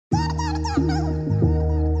What's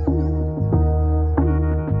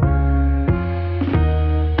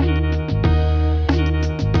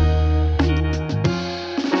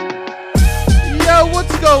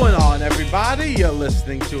going on, everybody? You're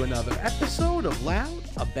listening to another episode of Loud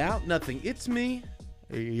About Nothing. It's me,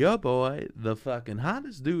 your boy, the fucking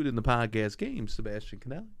hottest dude in the podcast game, Sebastian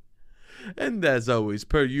Canelli. And as always,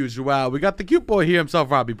 per usual, we got the cute boy here himself,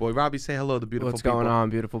 Robbie Boy. Robbie, say hello to beautiful people. What's going on,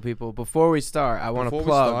 beautiful people? Before we start, I want to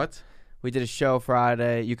plug. We did a show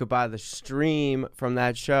Friday. You could buy the stream from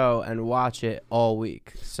that show and watch it all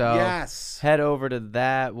week. So yes, head over to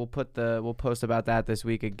that. We'll post about that this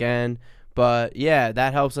week again. But yeah,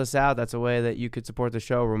 that helps us out. That's a way that you could support the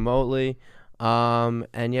show remotely. And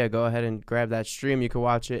yeah, go ahead and grab that stream. You can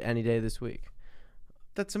watch it any day this week.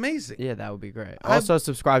 That's amazing. Yeah, that would be great. Also,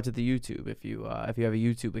 subscribe to the YouTube if you have a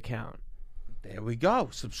YouTube account. There we go.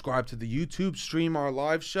 Subscribe to the YouTube, stream our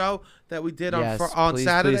live show that we did on please,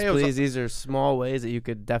 Saturday. Please, these are small ways that you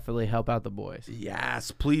could definitely help out the boys.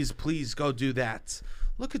 Yes, please go do that.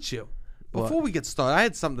 Look at you. Before we get started, I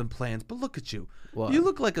had something planned, but look at you. What? You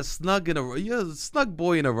look like you're a snug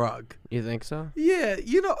boy in a rug. You think so? Yeah,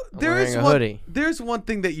 you know, there's one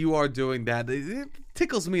thing that you are doing that it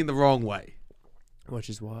tickles me in the wrong way. Which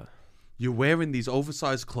is what? You're wearing these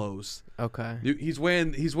oversized clothes. Okay. He's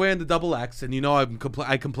wearing the double X, and you know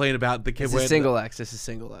I complain about the kid wearing single X. This is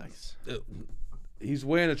single X. He's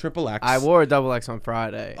wearing a triple X. I wore a double X on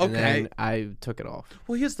Friday. Okay. And then I took it off.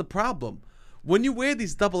 Well, here's the problem. When you wear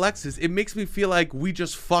these double X's, it makes me feel like we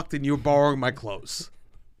just fucked and you're borrowing my clothes.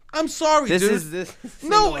 I'm sorry, dude. This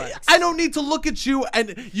no, X. I don't need to look at you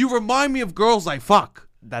and you remind me of girls I fuck.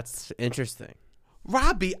 That's interesting.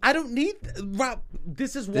 Robbie, I don't need...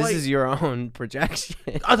 this is why... This is your own projection.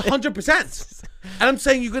 100%. And I'm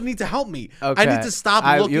saying you're going to need to help me. Okay. I need to stop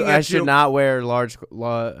looking at you. I should not wear large,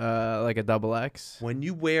 like a double X. When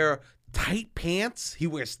you wear... tight pants. He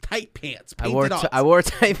wears tight pants. I wore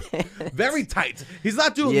tight pants. Very tight. He's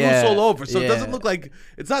not doing loose all over, so it doesn't look like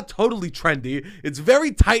it's not totally trendy. It's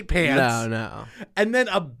very tight pants. No. And then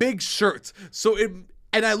a big shirt.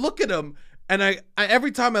 And I look at him, and I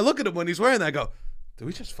every time I look at him when he's wearing that, I go, "Did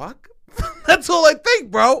we just fuck?" That's all I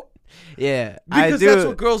think, bro. Yeah, because that's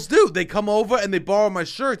what girls do. They come over and they borrow my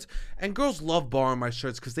shirts, and girls love borrowing my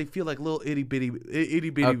shirts because they feel like little itty bitty.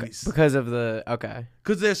 Because of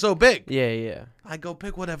because they're so big. Yeah. I go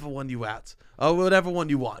pick whatever one you want, or whatever one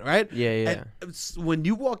you want, right? Yeah. And when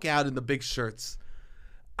you walk out in the big shirts,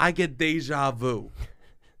 I get deja vu.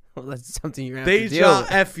 Well, that's something you're gonna have to deal with.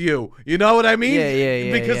 Deja f you. You know what I mean?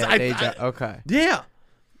 Yeah. Because Yeah.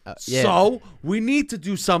 So we need to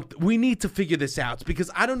do something. We need to figure this out because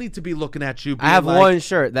I don't need to be looking at you. I have one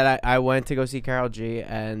shirt that I went to go see Karol G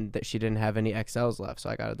and she didn't have any XLs left, so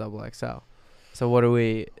I got a double XL. So what do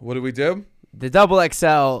we do? The double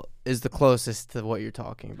XL is the closest to what you're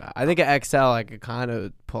talking about. I think an XL I could kind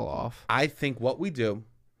of pull off. I think what we do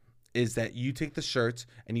is that you take the shirt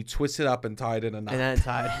and you twist it up and tie it in a knot. And then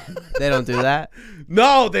tie it. They don't do that?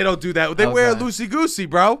 No, they don't do that. They wear loosey-goosey,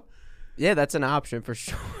 bro. Yeah, that's an option for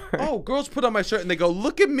sure. Oh, girls put on my shirt and they go,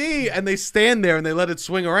 "Look at me," and they stand there and they let it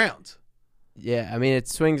swing around. Yeah, I mean it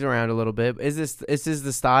swings around a little bit. Is this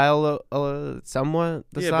the style? Somewhat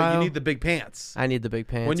the style. But you need the big pants. I need the big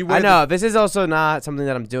pants. When you wear I know this is also not something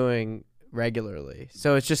that I'm doing regularly,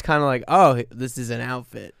 so it's just kind of like, oh, this is an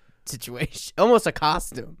outfit situation, almost a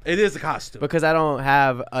costume. It is a costume because I don't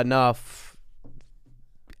have enough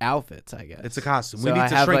outfits, I guess. It's a costume. So we need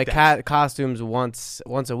to have shrink that. Costumes once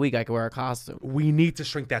a week. I can wear a costume. We need to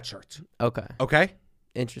shrink that shirt. Okay.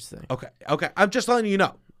 Interesting. Okay. I'm just letting you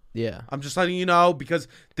know. Yeah. I'm just letting you know because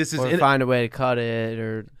this is... Or find a way to cut it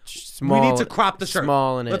or small. We need to crop the shirt.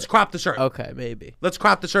 Let's crop the shirt. Okay, maybe. Let's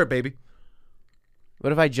crop the shirt, baby.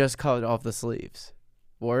 What if I just cut off the sleeves?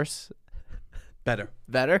 Worse? Better.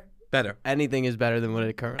 Anything is better than what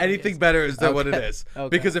it currently is. Anything better is than what it is.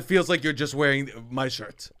 Because it feels like you're just wearing my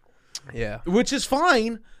shirt. Yeah. Which is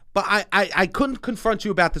fine, but I couldn't confront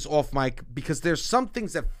you about this off mic because there's some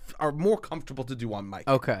things that are more comfortable to do on mic.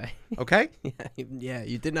 Okay? Yeah,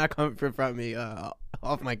 you did not confront me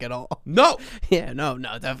off mic at all. No. Yeah, no,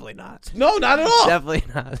 definitely not. No, not at all. Definitely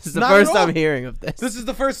not. This is the first time hearing of this. This is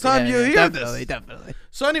the first time you hear this. Definitely.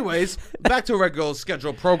 So anyways, back to regular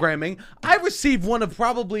schedule programming. I received one of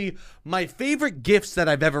probably my favorite gifts that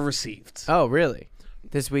I've ever received. Oh, really?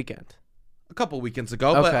 This weekend? A couple weekends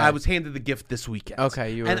ago, but I was handed the gift this weekend.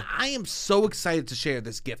 Okay, and I am so excited to share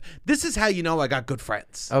this gift. This is how you know I got good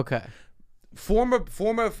friends. Okay. former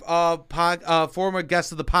guest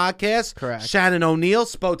of the podcast. Correct. Shannon O'Neill,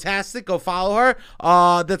 Spotastic. Go follow her.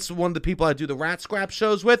 That's one of the people I do the Rat Scrap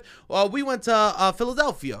shows with. We went to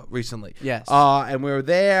Philadelphia recently. Yes. And we were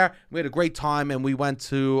there. We had a great time, and we went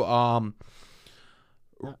to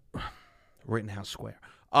Rittenhouse Square.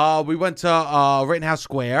 We went to Rittenhouse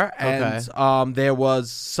Square, and there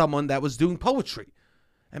was someone that was doing poetry.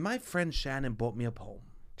 And my friend Shannon bought me a poem.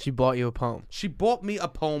 She bought you a poem. She bought me a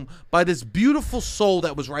poem by this beautiful soul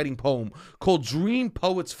that was writing poem called Dream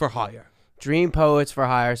Poets for Hire. Dream Poets for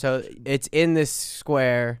Hire. So it's in this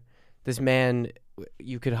square. This man,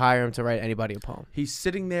 you could hire him to write anybody a poem. He's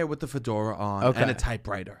sitting there with the fedora on and a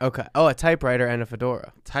typewriter. Okay. Oh, a typewriter and a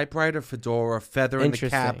fedora. Typewriter, fedora, feather in the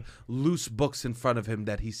cap, Interesting. loose books in front of him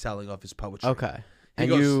that he's selling off his poetry. Okay. He And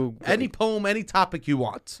goes, you any poem, any topic you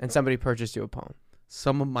want. and somebody purchased you a poem.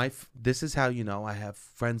 Some of my this is how you know I have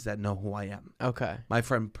friends that know who I am. Okay. My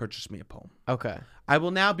friend purchased me a poem. Okay. I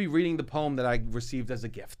will now be reading the poem that I received as a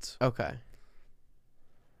gift. Okay.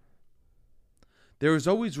 There is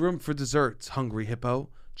always room for desserts, hungry hippo,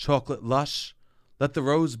 chocolate lush. Let the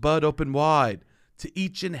rosebud open wide to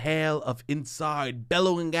each inhale of inside,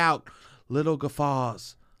 bellowing out little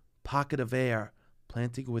guffaws, pocket of air,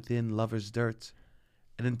 planting within lovers' dirt,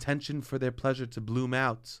 an intention for their pleasure to bloom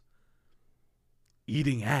out.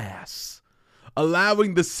 Eating ass,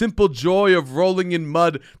 allowing the simple joy of rolling in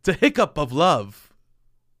mud to hiccup of love.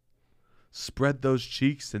 Spread those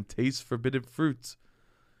cheeks and taste forbidden fruit.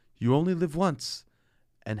 You only live once,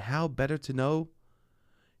 and how better to know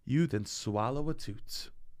you than swallow a toot.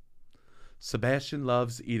 Sebastian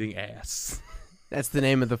loves eating ass. That's the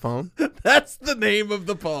name of the poem. That's the name of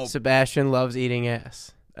the poem. Sebastian loves eating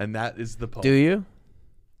ass. And that is the poem. Do you?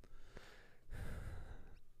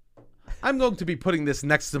 I'm going to be putting this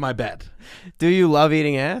next to my bed. Do you love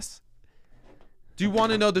eating ass? Do you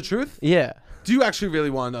want to know the truth? Yeah. Do you actually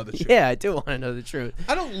really want to know the truth? Yeah, I do want to know the truth.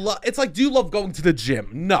 I don't love. It's like, do you love going to the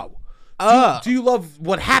gym? No. Do you love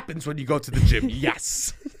what happens when you go to the gym?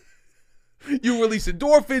 Yes. You release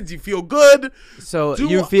endorphins. You feel good. So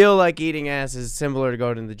you feel like eating ass is similar to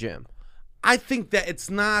going to the gym? I think that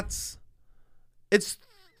it's not. It's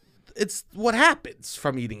what happens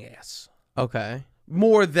from eating ass. Okay.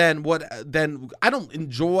 More than I don't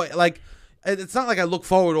enjoy, like, it's not like I look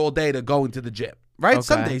forward all day to going to the gym, right? Okay.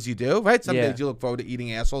 Some days you do, right? Some days you look forward to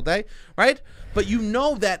eating ass all day, right? But you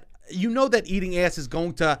know that eating ass is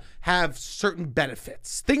going to have certain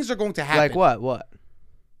benefits. Things are going to happen. Like what? What?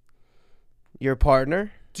 Your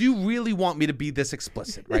partner? Do you really want me to be this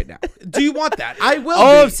explicit right now? Do you want that? I will.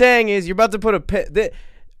 All I'm saying is you're about to put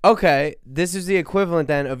okay, this is the equivalent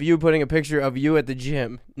then of you putting a picture of you at the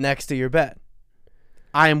gym next to your bed.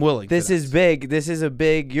 I am willing. This is big. This is a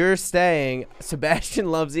big. You're saying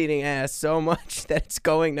Sebastian loves eating ass so much that it's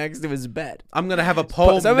going next to his bed. I'm gonna have a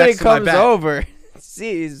poem. Somebody next to my comes bed. over,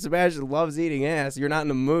 sees Sebastian loves eating ass. You're not in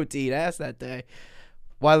the mood to eat ass that day.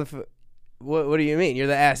 What do you mean? You're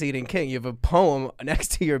the ass eating king. You have a poem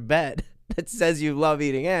next to your bed that says you love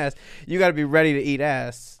eating ass. You got to be ready to eat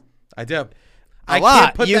ass. I do.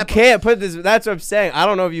 You can't put this. That's what I'm saying. I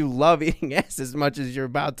don't know if you love eating ass as much as you're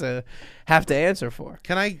about to have to answer for.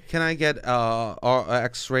 Can I get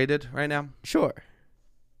X-rated right now? Sure.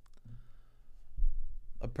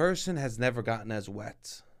 A person has never gotten as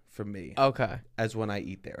wet for me Okay. as when I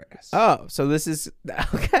eat their ass. Oh, so this is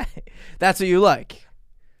okay. That's what you like.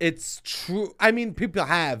 It's true. I mean, people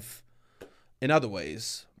have in other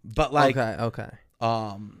ways, but like, Okay.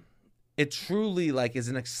 it truly like is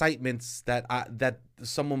an excitement that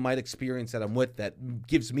someone might experience that I'm with that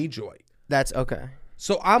gives me joy. That's okay.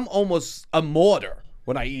 So I'm almost a martyr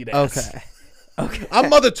when I eat ass. Okay. I'm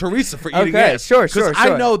Mother Teresa for eating ass. Sure.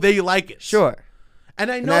 I know they like it. Sure.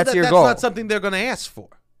 And I know that's that your that's goal. not something they're going to ask for.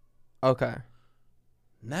 Okay.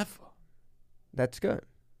 Never. That's good.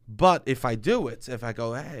 But if I do it, if I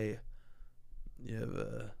go, hey,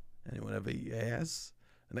 anyone ever eat ass?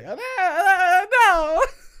 And they go, no.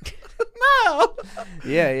 No.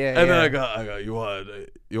 Yeah. And then I go, you want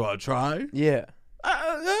to try? Yeah.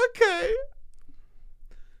 Okay.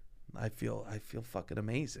 I feel fucking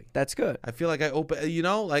amazing. That's good. I feel like I open, I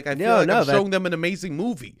feel like I'm showing them an amazing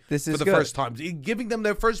movie for the good. First time, giving them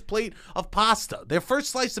their first plate of pasta, their first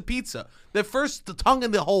slice of pizza, their first tongue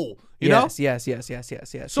in the hole. You know? Yes.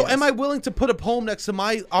 So am I willing to put a poem next to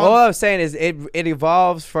my? All I'm saying is it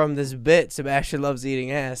evolves from this bit. Sebastian loves eating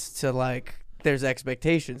ass to like there's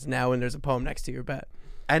expectations now when there's a poem next to your bed.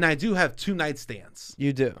 And I do have 2 nightstands.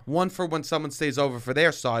 You do. One for when someone stays over for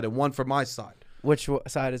their side, and one for my side. Which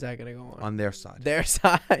side is that going to go on? On their side. Their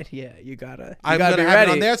side. Yeah, you gotta. I'm gotta gonna be have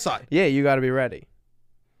ready. it on their side. Yeah, you gotta be ready.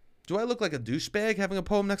 Do I look like a douchebag having a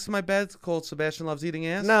poem next to my bed called Sebastian Loves Eating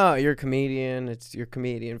Ass? No, you're a comedian. It's your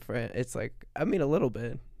comedian friend. It's like, I mean, a little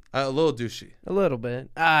bit. A little douchey. A little bit.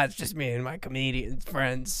 It's just me and my comedian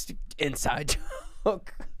friends inside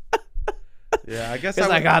joke. Yeah, I guess Because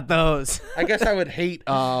I got those. I guess I would hate,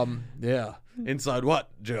 inside what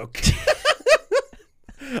joke?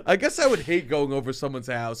 I guess I would hate going over someone's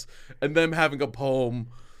house and them having a poem,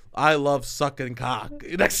 I love sucking cock,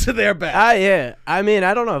 next to their bed. Yeah. I mean,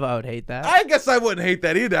 I don't know if I would hate that. I guess I wouldn't hate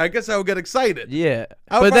that either. I guess I would get excited. Yeah.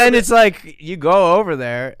 I would But then probably- it's like, you go over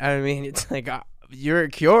there. I mean, it's like, you're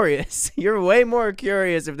curious. You're way more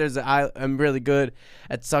curious if there's I'm really good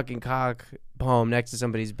at sucking cock poem next to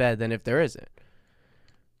somebody's bed than if there isn't.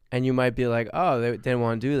 And you might be like, oh, they didn't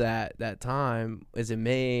want to do that time. Is it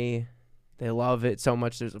me? They love it so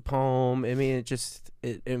much there's a poem. I mean,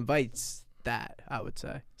 it invites that, I would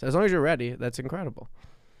say. So as long as you're ready, that's incredible.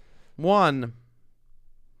 One,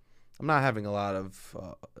 I'm not having a lot of,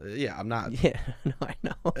 I'm not. Yeah, no, I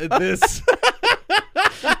know. This.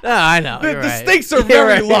 No, I know. The, you're the right. stakes are You're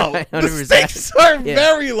very right, low. right, The 100%. stakes are Yeah.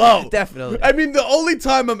 very low. Definitely. I mean, the only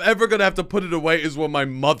time I'm ever going to have to put it away is when my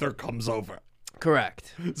mother comes over.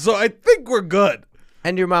 Correct. So I think we're good.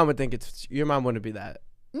 And your mom would think your mom wouldn't be that.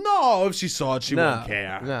 No, if she saw it, she No. wouldn't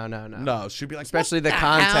care. No. No, she'd be like, Especially "What the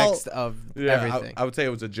hell?" context of Yeah, everything. I would say it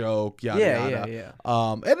was a joke. Yada, Yeah, yada.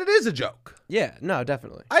 And it is a joke. Yeah, no,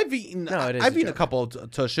 definitely. I've eaten. No, it is I've a eaten a joke. couple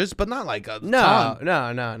of tushes, but not like a No, ton.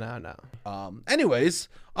 no. Anyways,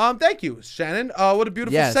 thank you, Shannon. What a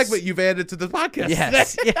beautiful Yes. segment you've added to the podcast.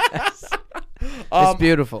 Yes, today. yes. It's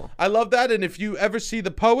beautiful. I love that. And if you ever see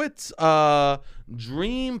the poet,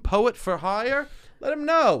 Dream Poet for Hire, let him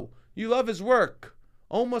know you love his work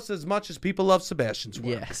almost as much as people love Sebastian's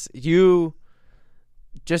work. Yes.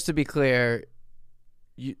 Just to be clear,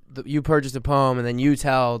 you purchase a poem and then you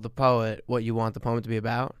tell the poet what you want the poem to be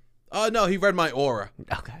about? No, he read my aura.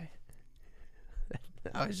 Okay.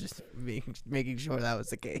 I was just making sure that was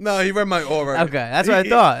the case. No, he read my aura. Okay, that's what I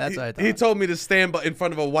thought. That's what I thought. He told me to stand in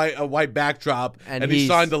front of a white backdrop, And and he he's-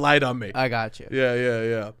 shined the light on me. I got you.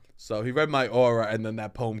 Yeah. So he read my aura, and then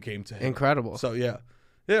that poem came to him. Incredible. So yeah,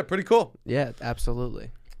 pretty cool. Yeah, absolutely.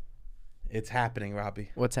 It's happening, Robbie.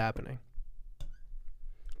 What's happening?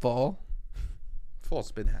 Fall?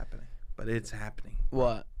 Fall's been happening, but it's happening.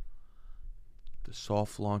 What? The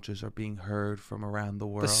soft launches are being heard from around the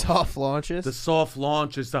world. The soft launches? The soft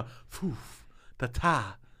launches, the foof, the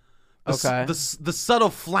ta. Okay. The subtle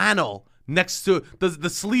flannel next to the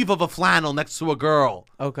sleeve of a flannel next to a girl.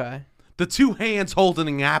 Okay. The two hands holding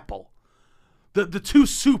an apple. The two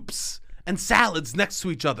soups and salads next to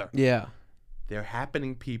each other. Yeah. They're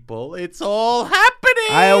happening, people. It's all happening.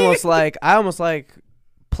 I almost like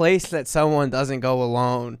place that someone doesn't go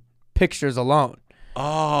alone, pictures alone.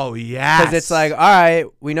 Oh, yes. Because it's like, all right,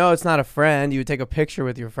 we know it's not a friend. You would take a picture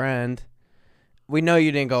with your friend. We know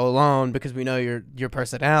you didn't go alone because we know your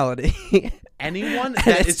personality. anyone And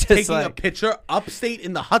that it's is just taking a like- picture upstate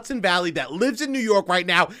in the Hudson Valley that lives in New York right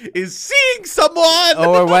now is seeing someone.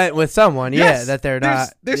 Or went with someone, Yes, that they're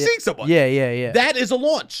not. They're yeah, seeing someone. Yeah. That is a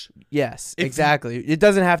launch. Yes, If- exactly. It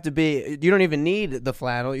doesn't have to be. You don't even need the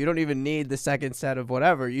flannel. You don't even need the second set of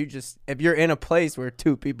whatever. You just, if you're in a place where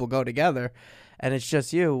two people go together, and it's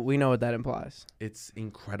just you, we know what that implies. It's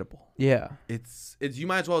incredible. Yeah. It's you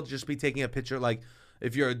might as well just be taking a picture like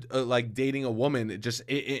if you're like dating a woman just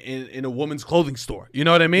in a woman's clothing store. You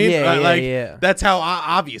know what I mean? Yeah, like yeah. that's how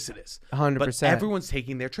obvious it is. 100%. But everyone's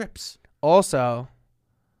taking their trips. Also,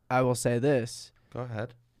 I will say this. Go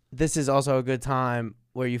ahead. This is also a good time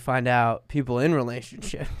where you find out people in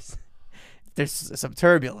relationships. There's some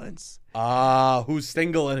turbulence. Who's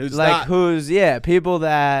single and who's Like not? people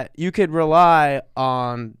that you could rely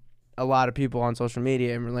on. A lot of people on social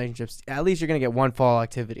media and relationships. At least you're gonna get one fall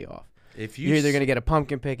activity off. If You're either gonna get a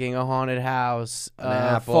pumpkin picking, a haunted house, An a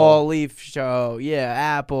apple. fall leaf show,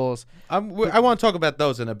 apples I want to talk about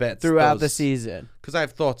those in a bit throughout the season. because I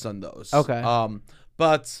have thoughts on those. Okay.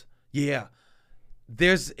 But yeah,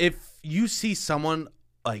 if you see someone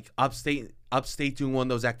like upstate doing one of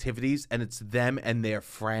those activities and it's them and their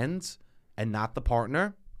friends and not the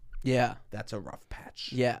partner, Yeah, that's a rough patch.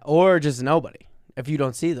 yeah, or just nobody. If you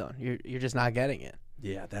don't see them, you're just not getting it.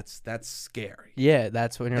 Yeah, that's scary Yeah,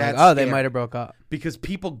 that's when you're That's like, oh, they scary. might have broke up. because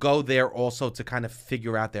people go there also to kind of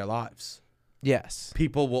figure out their lives. Yes,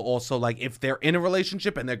 People will also like if they're in a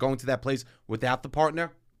relationship and they're going to that place without the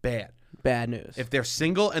partner, bad. bad news. If they're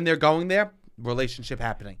single and they're going there, relationship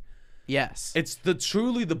happening. Yes, It's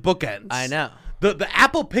truly the bookends. I know. The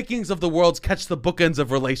apple pickings of the world catch the bookends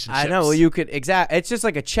of relationships. I know. Well, you could It's just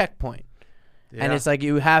like a checkpoint, and Yeah. it's like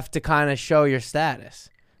you have to kind of show your status.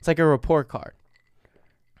 It's like a report card.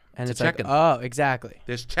 And to it's like, check in. oh, exactly.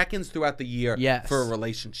 There's check-ins throughout the year Yes. for a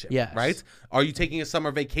relationship, Yes. right? Are you taking a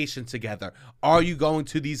summer vacation together? Are you going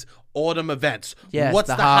to these autumn events? Yes, What's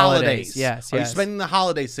the the holidays? Yes, Are you yes. spending the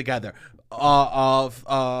holidays together?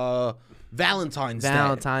 Valentine's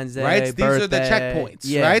Day, Day, right? These are the birthday. checkpoints,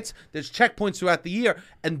 Yeah. right? There's checkpoints throughout the year,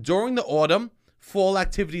 and during the autumn, fall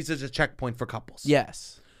activities is a checkpoint for couples.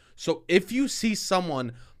 Yes. So if you see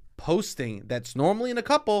someone posting that's normally in a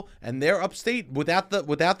couple and they're upstate without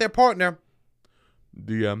their partner,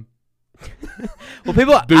 DM. Well,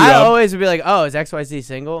 people, I DM. always would be like, oh, is XYZ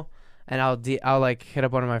single? And I'll like hit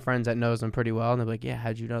up one of my friends that knows them pretty well, and they're like, yeah,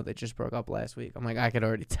 how'd you know they just broke up last week? I'm like, I could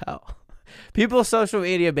already tell. People's social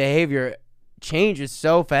media behavior changes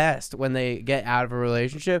so fast when they get out of a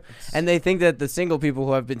relationship, and they think that the single people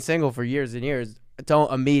who have been single for years and years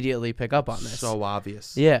don't immediately pick up on this. So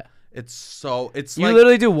obvious. Yeah. It's You like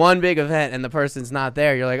literally do one big event and the person's not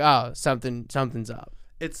there. You're like, oh, something's up.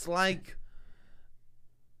 it's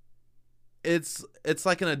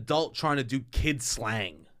like an adult trying to do kid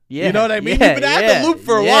slang. Yeah, You know what I mean? yeah, You've been out yeah, the loop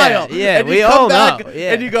for a yeah, while. yeah, And you we come all back know,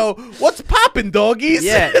 yeah. and you go, what's poppin', doggies?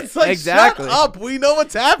 Yeah, It's like, exactly. shut up. We know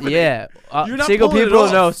what's happening. Yeah. You're not Single pulling it people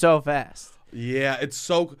off. know so fast. Yeah, it's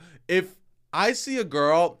so. If I see a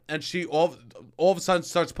girl and she all of a sudden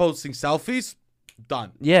starts posting selfies,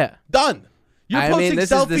 done. Yeah. Done. You're I posting mean,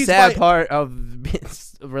 this selfies is the sad by- part of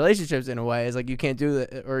relationships in a way. Is like you can't do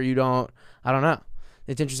that, or you don't. I don't know.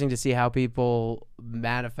 It's interesting to see how people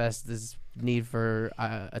manifest this need for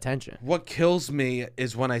attention. What kills me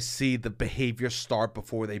is when I see the behavior start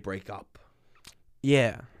before they break up.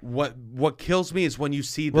 Yeah. What kills me is when you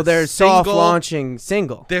see the Well, they're soft launching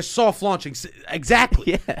single. They're soft launching.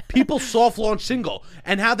 Exactly. Yeah. People soft launch single.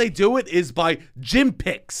 And how they do it is by gym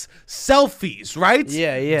pics, selfies, right?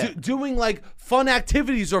 Yeah, yeah. Doing like fun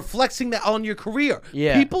activities or flexing that on your career.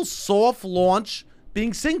 Yeah. People soft launch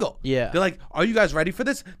being single. Yeah. They're like, are you guys ready for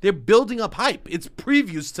this? They're building up hype. It's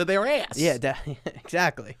previews to their ass. Yeah,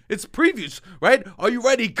 exactly. It's previews, right? Are you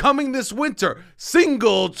ready? Coming this winter.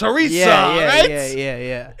 Single Teresa, Yeah, right?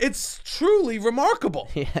 yeah. It's truly remarkable.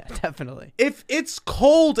 Yeah, definitely. If it's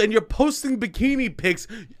cold and you're posting bikini pics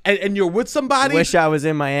and you're with somebody, Wish I was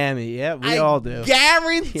in Miami. Yeah, we all do.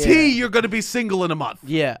 Guarantee Yeah. you're going to be single in a month.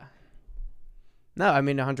 Yeah. No, I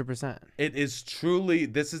mean 100%. It is truly,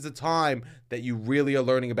 this is the time that you really are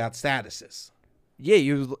learning about statuses. Yeah,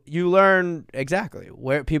 you learn exactly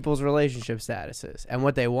where people's relationship status is and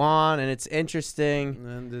what they want, and it's interesting.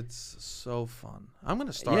 And it's so fun. I'm going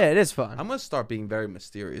to start. Yeah, it is fun. I'm going to start being very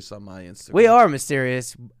mysterious on my Instagram. We are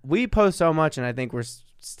mysterious. We post so much, and I think we're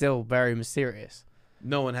still very mysterious.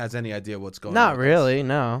 No one has any idea what's going on. Not with really,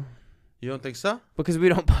 no. You don't think so? Because we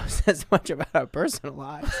don't post as much about our personal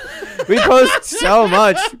lives. We post so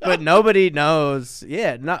much, but nobody knows.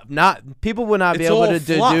 Yeah, not people would not be It's able all to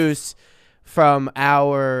fluff. deduce from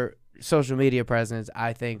our social media presence,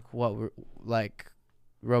 I think, what we're like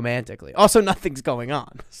romantically. Also, nothing's going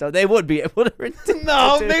on, so they would be able to.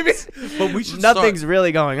 No, deduce. maybe. But we should Nothing's start.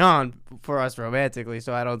 really going on for us romantically,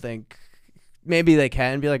 so I don't think. Maybe they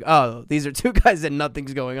can be like, oh, these are two guys that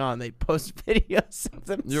nothing's going on. They post videos of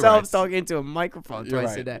themselves talking into a microphone You're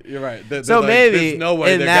twice right. a day. You're right. So maybe there's no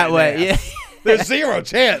way in they're that getting way, ass. yeah. There's zero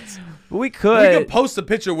chance. We We could. can post a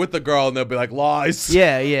picture with the girl and they'll be like, lies.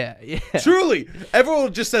 Yeah. Truly.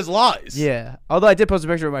 Everyone just says lies. Yeah. Although I did post a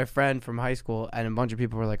picture of my friend from high school, and a bunch of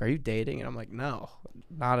people were like, are you dating? And I'm like, no,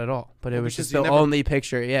 not at all. But it Well, was because just you the never- only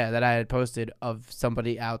picture, that I had posted of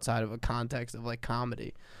somebody outside of a context of like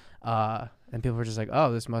comedy. And people were just like,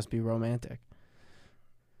 oh, this must be romantic.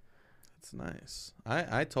 That's nice.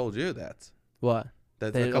 I told you that. What?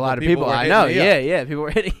 That There's a couple lot of people were I hitting know. me up. Yeah. People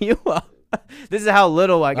were hitting you up. This is how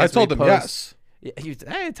little I I guess told we them post. yes.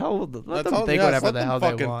 Yeah, I told them. Let I them told think yes, whatever let the them hell they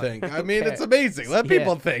fucking want. think. I Who mean, it's cares? amazing. Let Yeah.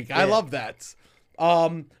 people think. I Yeah. love that.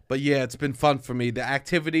 But yeah, it's been fun for me. The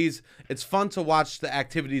activities, it's fun to watch the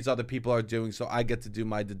activities other people are doing, so I get to do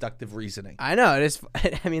my deductive reasoning. I know. It is.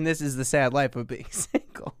 I mean, this is the sad life of being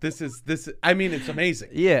single. I mean, it's amazing.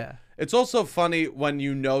 Yeah. It's also funny when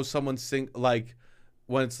you know someone's like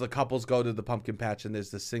when it's the couples go to the pumpkin patch and there's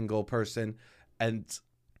the single person and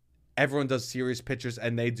everyone does serious pictures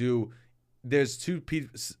and there's two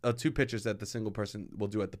pictures that the single person will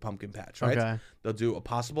do at the pumpkin patch, right? Okay. They'll do a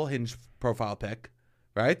possible Hinge profile pic,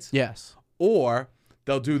 right? Yes. Or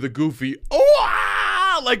they'll do the goofy,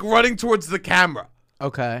 like running towards the camera.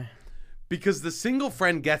 Okay. Because the single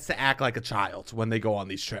friend gets to act like a child when they go on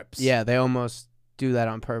these trips. Yeah, they almost do that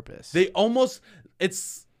on purpose.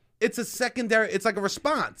 It's a secondary, it's like a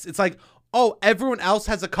response. It's like, oh, everyone else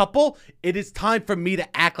has a couple. It is time for me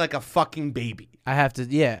to act like a fucking baby. I have to.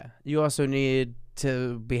 Yeah. You also need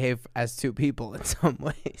to behave as two people in some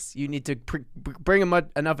ways. You need to bring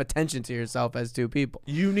enough attention to yourself as two people.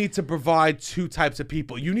 You need to provide two types of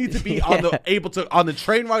people. You need to be able to on the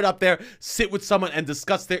train ride up there, sit with someone and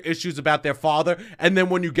discuss their issues about their father, and then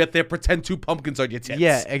when you get there, pretend two pumpkins on your tits.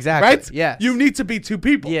 Yeah, exactly. Right? Yeah. You need to be two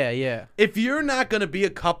people. Yeah. If you're not going to be a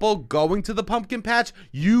couple going to the pumpkin patch,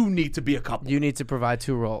 you need to be a couple. You need to provide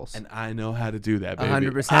two roles. And I know how to do that, baby.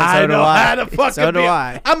 100%. I know how to fucking So do be.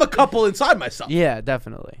 I. I'm a couple inside myself. Yeah,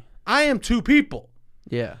 definitely. I am two people.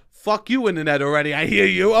 Yeah. Fuck you, internet already. I hear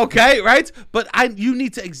you. Okay, right? But you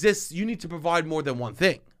need to exist. You need to provide more than one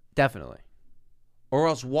thing. Definitely. Or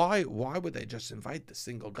else why would they just invite the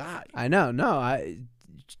single guy? I know. No,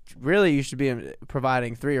 really you should be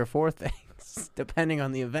providing 3 or 4 things depending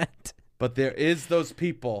on the event. But there is those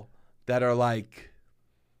people that are like,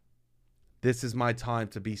 this is my time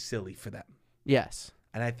to be silly for them. Yes.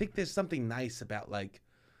 And I think there's something nice about like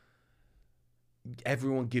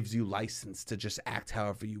everyone gives you license to just act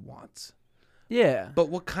however you want. Yeah. But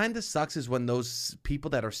what kind of sucks is when those people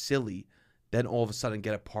that are silly then all of a sudden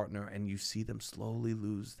get a partner and you see them slowly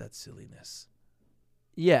lose that silliness.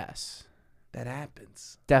 Yes. That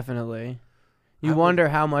happens. Definitely. You wonder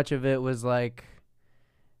how much of it was like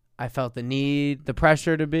I felt the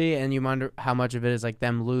pressure to be, and you wonder how much of it is like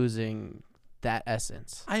them losing that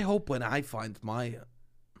essence. I hope when I find my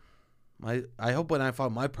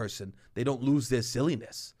person, they don't lose their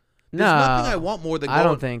silliness. There's nothing I want more than I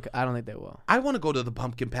don't think they will. I want to go to the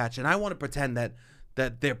pumpkin patch and I want to pretend that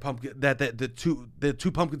their pumpkin the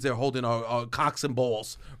two pumpkins they're holding are cocks and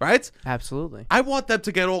balls, right? Absolutely. I want them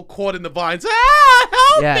to get all caught in the vines.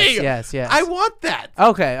 Help me! Yes. I want that.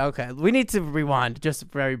 Okay. We need to rewind just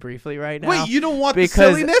very briefly right now. Wait, you don't want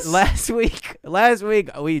because the silliness? last week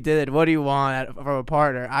we did what do you want from a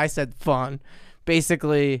partner? I said fun.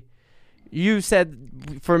 Basically, you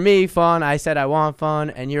said for me fun. I said I want fun,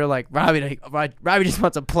 and you're like Robbie just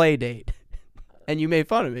wants a play date, and you made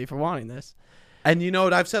fun of me for wanting this. And you know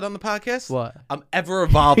what I've said on the podcast? What? I'm ever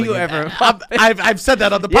evolving. evolving. I've said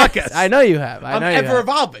that on the podcast. Yes, I know you have. I'm ever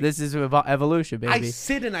evolving. This is evolution, baby. I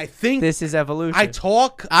sit and I think. This is evolution. I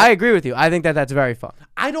talk. I agree with you. I think that's very fun.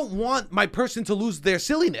 I don't want my person to lose their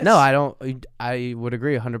silliness. No, I don't. I would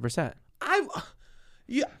agree 100%.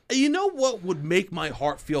 You know what would make my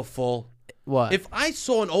heart feel full? What? If I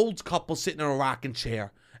saw an old couple sitting in a rocking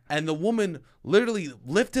chair and the woman literally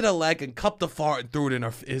lifted a leg and cupped a fart and threw it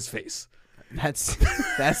in his face. That's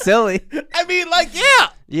silly. I mean, like, yeah.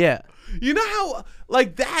 Yeah. You know how,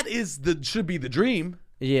 like, that should be the dream.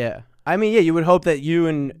 Yeah. I mean, yeah, you would hope that you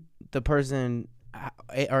and the person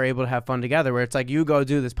are able to have fun together, where it's like you go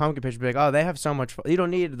do this pumpkin pitch, be like, oh, they have so much fun. You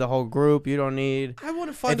don't need the whole group. You don't need. I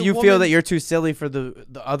want to find if you feel that you're too silly for the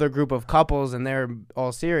other group of couples and they're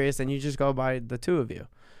all serious, then you just go by the two of you,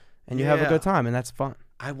 and you have a good time, and that's fun.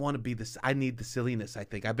 I want to be this. I need the silliness. I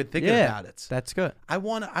think I've been thinking about it. That's good. I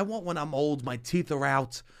want when I'm old, my teeth are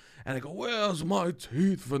out, and I go, "Where's my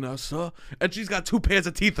teeth, Vanessa?" And she's got 2 pairs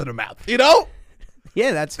of teeth in her mouth. You know?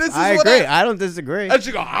 Yeah, I agree. I don't disagree. And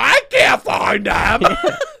she go, "I can't find them."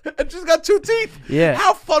 And she's got 2 teeth. Yeah.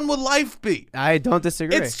 How fun would life be? I don't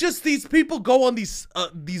disagree. It's just these people go on these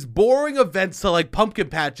boring events to like pumpkin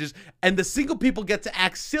patches, and the single people get to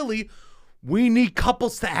act silly. We need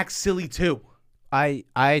couples to act silly too. I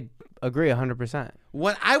agree 100%.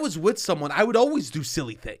 When I was with someone, I would always do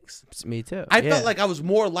silly things. Me too. I felt like I was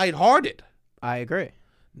more lighthearted. I agree.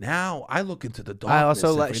 Now I look into the darkness. I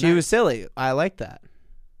also she was silly. I like that.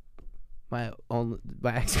 My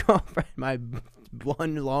ex-girlfriend, my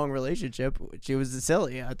one long relationship, she was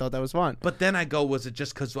silly. I thought that was fun. But then I go, was it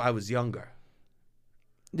just because I was younger?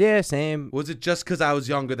 Yeah, same. Was it just because I was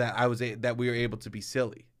younger that we were able to be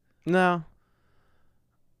silly? No.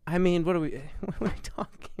 I mean, what are we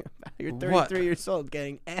talking about? You're 33 years old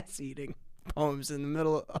getting ass-eating poems in the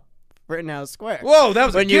middle of Rittenhouse Square. Whoa, that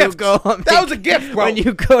was a gift. That was a gift, bro. When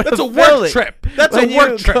you go That's to a work Philly. trip. That's a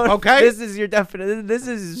work trip, okay? This is your definition.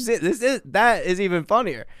 That is even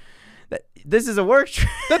funnier. This is a work trip.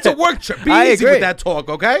 That's a work trip. Be I easy agree. with that talk,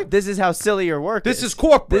 okay? This is how silly your work is. This is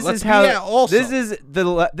corporate. This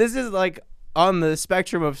is like on the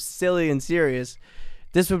spectrum of silly and serious.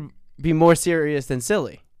 This would be more serious than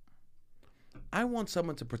silly. I want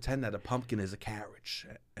someone to pretend that a pumpkin is a carriage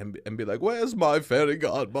and be like, "Where's my fairy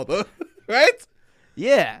godmother?" Right?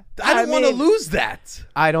 Yeah. I don't want to lose that.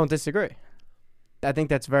 I don't disagree. I think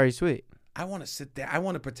that's very sweet. I want to sit there. I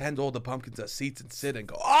want to pretend all the pumpkins are seats and sit and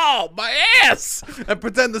go, "Oh, my ass!" and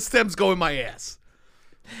pretend the stems go in my ass.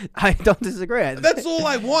 I don't disagree. That's all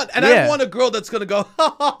I want. And I want a girl that's going to go,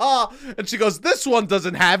 "Ha, ha, ha." And she goes, "This one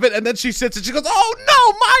doesn't have it." And then she sits and she goes, "Oh,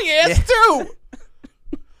 no, my ass too."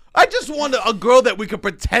 I just want a girl that we could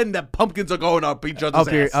pretend that pumpkins are going up each other's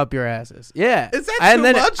ass. Up your asses. Yeah. Is that and too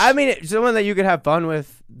then, much? I mean, someone that you could have fun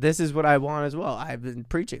with. This is what I want as well. I've been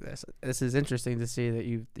preaching this. This is interesting to see that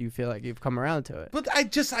you feel like you've come around to it. But I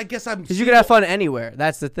guess I'm. Because you can have fun anywhere.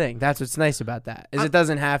 That's the thing. That's what's nice about that. It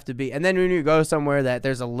doesn't have to be. And then when you go somewhere that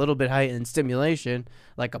there's a little bit heightened stimulation,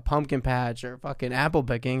 like a pumpkin patch or fucking apple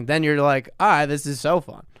picking, then you're like, this is so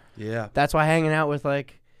fun. Yeah. That's why hanging out with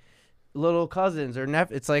like little cousins or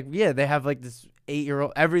it's like, yeah, they have like this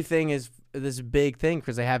 8-year-old. Everything is this big thing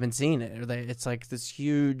because they haven't seen it. Or it's like this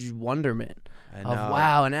huge wonderment of,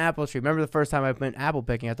 wow, an apple tree. Remember the first time I went apple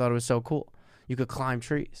picking? I thought it was so cool. You could climb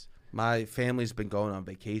trees. My family's been going on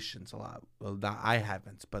vacations a lot. Well, not I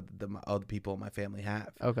haven't, but other people in my family have.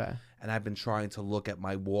 Okay. And I've been trying to look at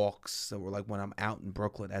my walks, or like when I'm out in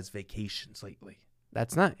Brooklyn, as vacations lately.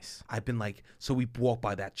 That's nice. I've been like, so we walk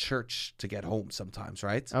by that church to get home sometimes,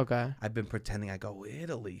 right? Okay. I've been pretending I go,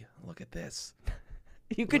 Italy, look at this.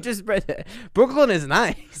 You could just Brooklyn is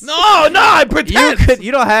nice. No, I pretend.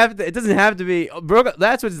 You don't have to. It doesn't have to be Brooklyn.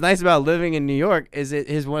 That's what's nice about living in New York. Is it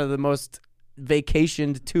is one of the most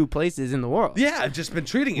vacationed 2 places in the world. Yeah, I've just been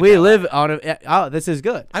treating it. We live on a. Oh, this is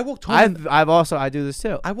good. I walked home. I do this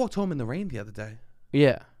too. I walked home in the rain the other day.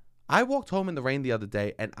 Yeah. I walked home in the rain the other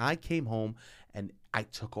day, and I came home and I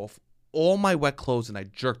took off all my wet clothes and I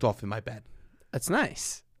jerked off in my bed. That's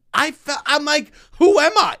nice. I'm like, who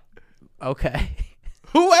am I? Okay.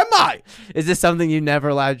 Who am I? Is this something you never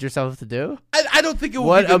allowed yourself to do? I don't think it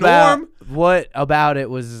would be the norm. What about it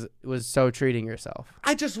was so treating yourself?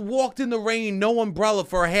 I just walked in the rain, no umbrella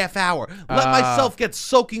for a half hour. Let myself get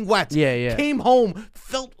soaking wet. Yeah. Came home,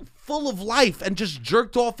 felt full of life, and just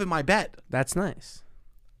jerked off in my bed. That's nice.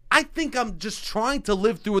 I think I'm just trying to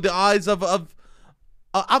live through the eyes of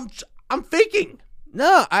I'm faking.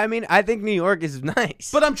 No, I mean, I think New York is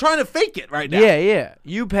nice. But I'm trying to fake it right now. Yeah.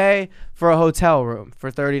 You pay for a hotel room for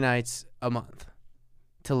 30 nights a month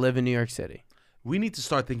to live in New York City. We need to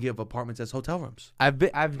start thinking of apartments as hotel rooms.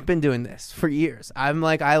 I've been doing this for years. I'm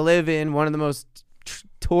like, I live in one of the most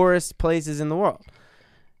tourist places in the world.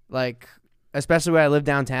 Like, especially when I live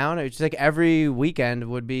downtown, it's just like every weekend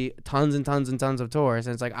would be tons and tons and tons of tourists.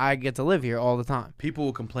 And it's like, I get to live here all the time. People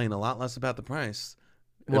will complain a lot less about the price.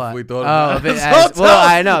 What? If we thought of it well,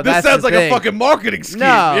 I know. This that's sounds like thing. a fucking marketing scheme. No,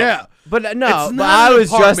 yeah. But It's but not I an was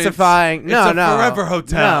apartment. justifying. No, It's a forever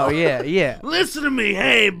hotel. No, yeah. Listen to me.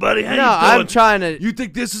 Hey, buddy. How No, you doing? I'm trying to. You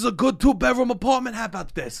think this is a good 2-bedroom apartment? How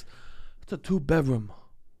about this? It's a 2-bedroom.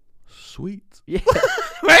 Sweet. Yeah.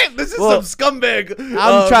 Right? This is some scumbag.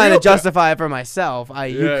 I'm trying to realtor. justify it for myself.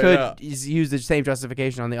 You could yeah. use the same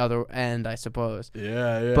justification on the other end, I suppose.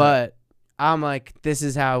 Yeah. But I'm like, this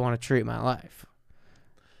is how I want to treat my life.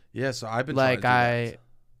 Yeah, so I've been Like trying to do that.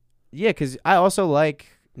 Yeah, because I also like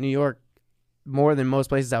New York more than most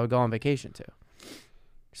places I would go on vacation to.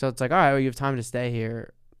 So it's like, all right, well, you have time to stay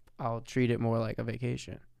here. I'll treat it more like a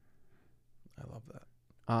vacation. I love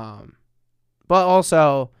that. But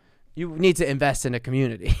also, you need to invest in a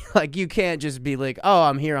community. Like, you can't just be like, oh,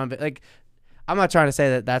 I'm here on like. I'm not trying to say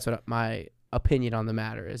that that's what my opinion on the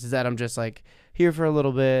matter is. Is that I'm just like here for a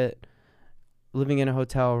little bit, living in a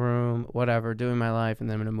hotel room, whatever, doing my life, and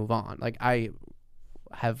then I'm gonna move on. Like, I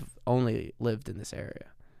have only lived in this area.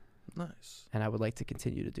 Nice. And I would like to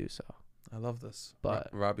continue to do so. I love this. But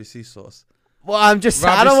Robbie C Sauce. Well, I'm just.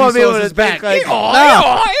 Robbie I don't want to be able to is back. think like,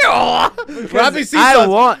 Robbie C I Sauce.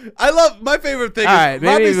 want. I love my favorite thing. All is right,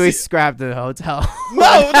 maybe Robbie we C- scrap the hotel. No,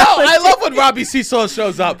 I love when Robbie C Sauce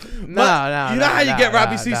shows up. No, You know how you get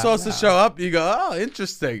Robbie C Sauce to no. show up? You go, oh,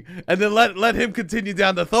 interesting, and then let him continue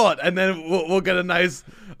down the thought, and then we'll get a nice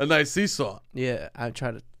seesaw. Yeah, I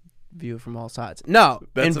try to view it from all sides. No,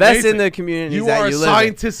 That's invest amazing. in the communities You that are you a live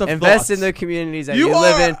scientist in. of Invest thoughts. in the communities that You you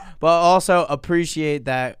live are- in, but also appreciate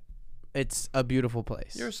that it's a beautiful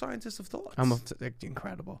place. You're a scientist of thoughts.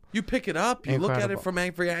 Incredible. You pick it up. You look at it Incredible. from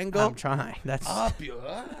every angle. I'm trying. That's Up,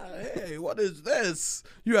 hey, what is this?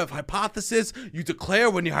 You have hypothesis. You declare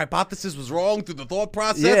when your hypothesis was wrong through the thought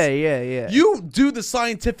process. yeah. You do the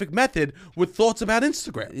scientific method with thoughts about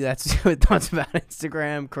Instagram. That's what thoughts about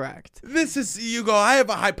Instagram. Correct. This is, you go, I have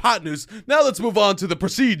a hypotenuse. Now let's move on to the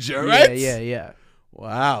procedure, right? Yeah.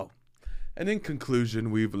 Wow. And in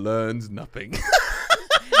conclusion, we've learned nothing.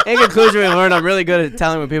 In conclusion, we learned I'm really good at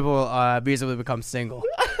telling when people easily become single.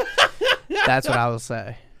 That's what I will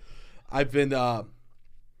say. I've been, I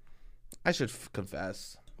should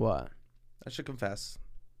confess. What? I should confess.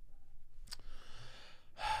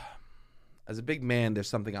 As a big man, there's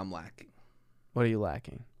something I'm lacking. What are you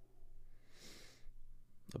lacking?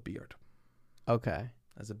 A beard. Okay.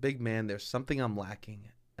 As a big man, there's something I'm lacking,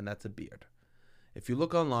 and that's a beard. If you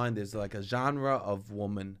look online, there's like a genre of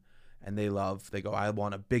woman, and they go, I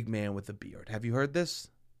want a big man with a beard. Have you heard this?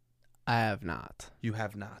 I have not. You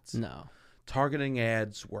have not. No. Targeting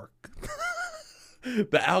ads work.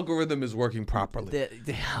 The algorithm is working properly.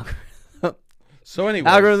 The algorithm. So anyway,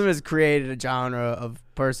 Algorithm has created a genre of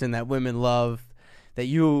person that women love that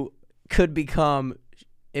you could become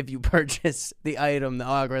if you purchase the item the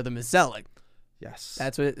algorithm is selling. yes.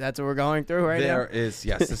 That's what we're going through right now. There is,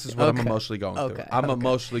 yes. This is what I'm Okay. emotionally going through. Okay. I'm Okay.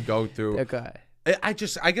 emotionally going through. Okay. I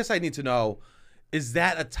guess I need to know, is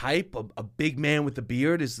that a type of a big man with a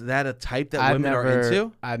beard? Is that a type that women are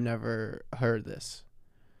into? I've never heard this.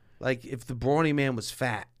 Like if the brawny man was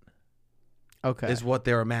fat, Okay. is what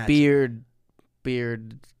they're imagining.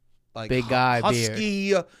 Beard Like big guy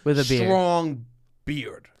husky, with a beard. strong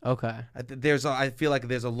beard. Okay. I feel like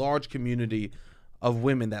there's a large community of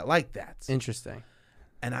women that like that. Interesting.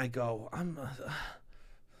 And I go, I'm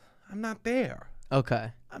not there.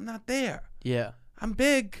 Okay. I'm not there. Yeah. I'm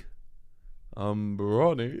big. I'm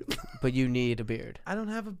brawny. But you need a beard. I don't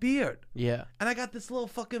have a beard. Yeah. And I got this little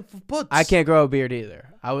fucking putz. I can't grow a beard either.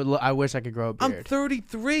 I wish I could grow a I'm beard.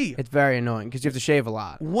 33. It's very annoying because you have to shave a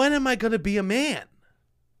lot. When am I going to be a man?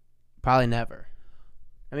 Probably never.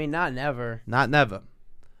 I mean, not never. Not never.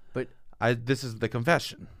 But this is the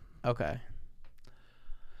confession. okay.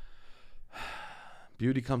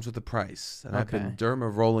 Beauty comes with a price. And I've been Okay.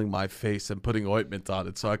 derma rolling my face and putting ointment on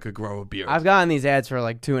it so I could grow a beard. I've gotten these ads for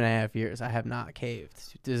like 2.5 years. I have not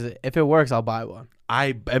caved. If it works, I'll buy one.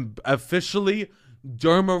 I am officially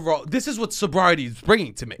derma roll. This is what sobriety is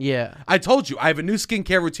bringing to me. Yeah. I told you, I have a new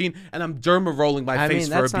skincare routine and I'm derma rolling my I face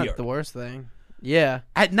mean, for that's a beard. not the worst thing. Yeah.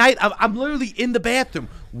 At night, I'm literally in the bathroom.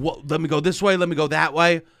 Let me go this way. Let me go that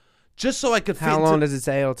way. Just so I could fit How long into does it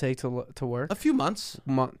say it'll take to work? a few months.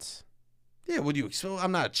 Months. Yeah, what do you expect?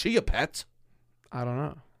 I'm not a chia pet. I don't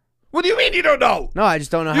know. What do you mean you don't know? No, I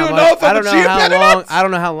just don't know You how don't much. know if I'm I don't a know chia how pet or long. not? I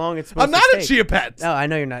don't know how long it's supposed I'm not to a take. chia pet. No, I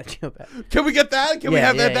know you're not a chia pet. Can we get that? Can we Yeah,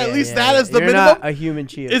 have that? yeah, At yeah, least yeah, that yeah. as the You're minimum? not a human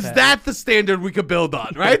chia Is pet. that the standard we could build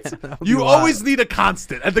on, right? That would be You wild. always need a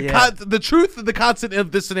constant. And the truth of the constant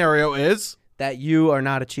of this scenario is that you are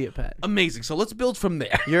not a chia pet? amazing. So let's build from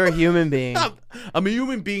there. You're a human being, I'm a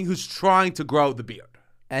human being who's trying to grow the beard.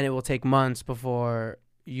 and it will take months before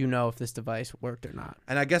you know if this device worked or not.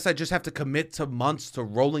 And I guess I just have to commit to months to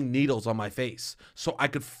rolling needles on my face so I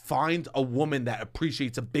could find a woman that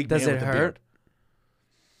appreciates a big Does man it with a hurt? beard.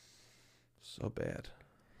 So bad.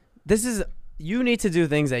 You need to do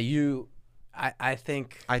things that I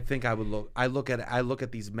think. I think I would look. I look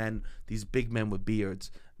at these men, these big men with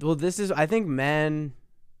beards. Well, I think men,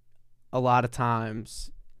 a lot of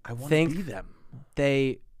times, I want to Think- be them.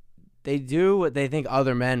 they do what they think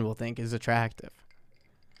other men will think is attractive.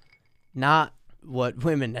 Not what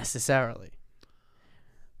women necessarily.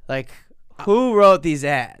 Like, who wrote these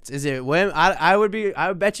ads? Is it women? I would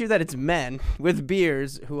bet you that it's men with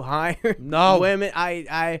beards who hire No. women.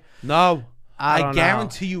 I No. I don't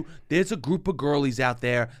guarantee you, there's a group of girlies out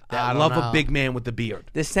there I that don't love know. a big man with a beard.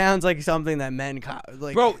 This sounds like something that men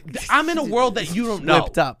like. Bro, I'm in a world that you don't know.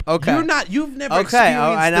 Whipped up. Okay. You've never Okay,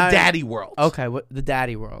 experienced and the I- daddy world. Okay, what the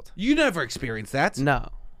daddy world? You never experienced that. No,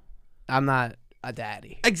 I'm not a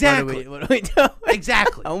daddy. Exactly. What are we doing?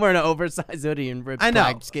 Exactly. I'm wearing an oversized hoodie and ripped I know.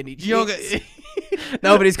 black skinny jeans. You don't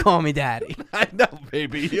Nobody's calling me daddy. I know,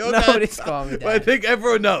 baby. You know Nobody's that? calling me But I daddy. think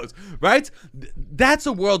everyone knows, right? That's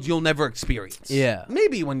a world you'll never experience. Yeah.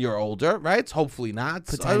 Maybe when you're older, right? Hopefully not.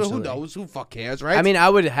 Who Potentially. knows? Who fuck cares, right? I mean, I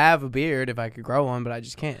would have a beard if I could grow one, but I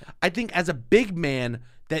just can't. I think as a big man,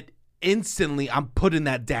 that instantly I'm put in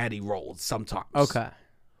that daddy role sometimes. Okay.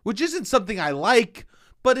 Which isn't something I like,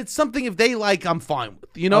 but it's something if they like, I'm fine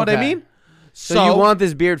with. You know what I Okay. mean? So you want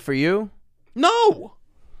this beard for you? No.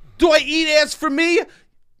 Do I eat ass for me?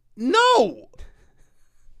 No.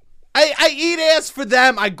 I eat ass for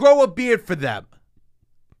them. I grow a beard for them.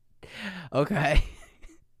 Okay.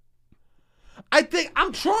 I think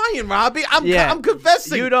I'm trying, Robbie. Yeah. I'm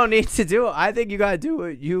confessing. You don't need to do it. I think you gotta do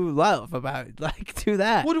what you love about it. Like, do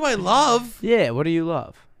that. What do I love? Yeah. What do you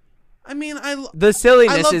love? I mean, The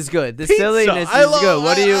silliness love is good. The pizza. silliness I is love- good.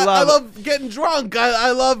 What do you I love? love getting drunk.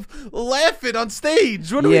 I love laughing on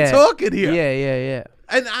stage. What are Yeah. we talking here? Yeah.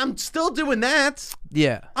 And I'm still doing that.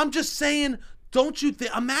 Yeah. I'm just saying, don't you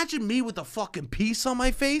think? Imagine me with a fucking piece on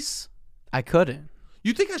my face. I couldn't.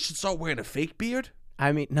 You think I should start wearing a fake beard?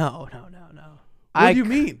 I mean, no. What do you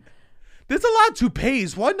mean? There's a lot of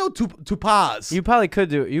toupees. Why no toupas? You probably could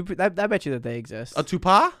do it. I bet you that they exist. A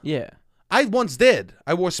toupee? Yeah. I once did.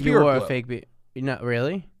 I wore You spirit wore glue. a fake beard. Not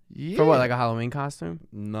really? Yeah. For what, like a Halloween costume?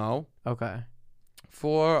 No. Okay.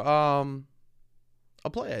 For a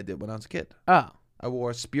play I did when I was a kid. Oh. I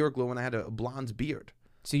wore spirit glue when I had a blonde beard.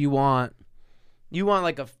 So you want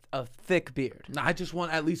like a thick beard, No, I just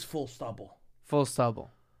want at least full stubble. full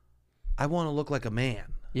stubble. I want to look like a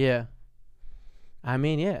man. Yeah. I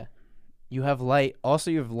mean, yeah. You have light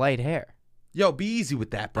hair. Yo, be easy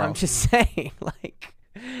with that, bro. I'm just saying, like,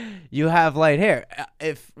 you have light hair.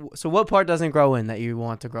 So what part doesn't grow in that you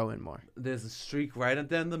want to grow in more? There's a streak right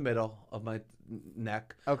in the middle of my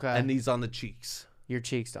neck. Okay. And these on the cheeks. Your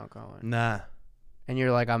cheeks don't grow in. Nah. And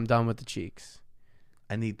you're like, I'm done with the cheeks.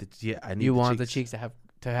 I need You want the cheeks to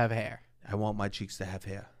have hair. I want my cheeks to have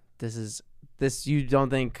hair. You don't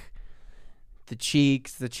think the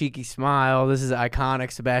cheeks, the cheeky smile, this is an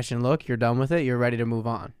iconic Sebastian look. You're done with it. You're ready to move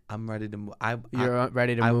on. I'm ready to move. You're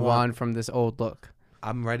ready to move on from this old look.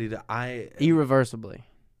 I'm ready to. Irreversibly.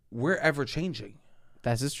 We're ever changing.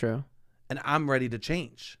 That is true. And I'm ready to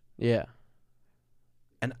change. Yeah.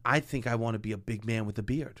 And I think I want to be a big man with a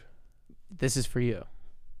beard. This is for you.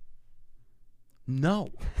 No.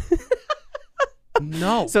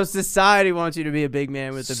 No. So society wants you to be a big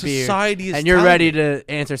man with a beard. Society is and you're telling ready me. to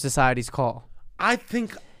answer society's call. I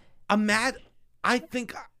think I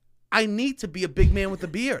need to be a big man with a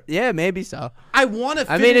beard. Yeah, maybe so. I want to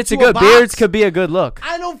fit I mean, it's a into good box. beards could be a good look.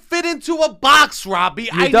 I don't fit into a box, Robbie.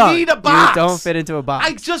 I don't. need a box. You don't fit into a box.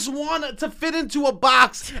 I just want to fit into a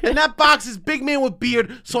box, and that box is big man with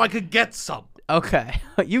beard, so I could get some. Okay.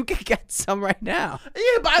 You can get some right now.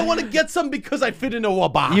 Yeah, but I want to get some because I fit into a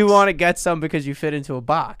box. You want to get some because you fit into a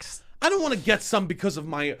box. I don't want to get some because of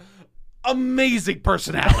my amazing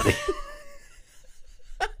personality.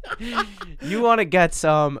 You want to get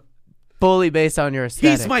some fully based on your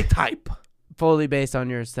aesthetic. He's my type. Fully based on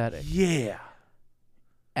your aesthetic. Yeah.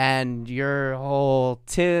 And your whole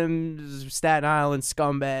Tim's Staten Island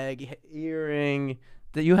scumbag earring,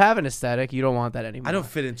 that you have an aesthetic. You don't want that anymore. I don't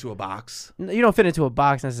fit into a box. You don't fit into a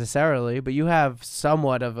box necessarily, but you have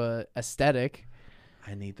somewhat of a aesthetic.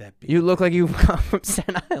 I need that beard. You look like you come from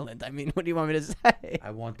Staten Island. I mean, what do you want me to say?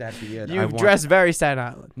 I want that beard. You dress very Staten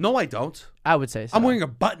Island. No, I don't. I would say so. I'm wearing a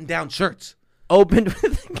button-down shirt. Opened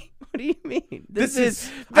with. What do you mean? This is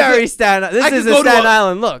I very could- Staten. I This could is a go to Staten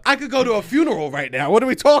Island look. I could go to a funeral right now. What are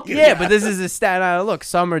we talking Yeah, about? but this is a Staten Island look.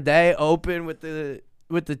 Summer day, open with the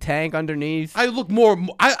tank underneath. I look more.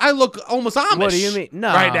 I look almost Amish. What do you mean?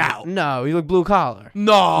 No, Right now. No, you look blue collar.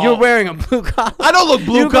 No. You're wearing a blue collar. I don't look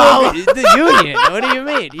blue You go collar. to the union. What do you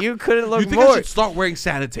mean? You couldn't look You think more. I should start wearing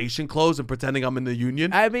sanitation clothes and pretending I'm in the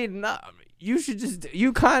union? I mean, no. You should just.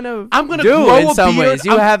 You kind of. I'm gonna do grow in a some beard. ways.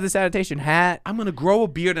 You have the sanitation hat. I'm going to grow a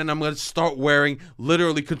beard and I'm going to start wearing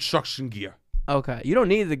literally construction gear. Okay, you don't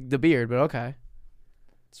need the beard, but okay.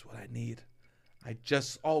 That's what I need. I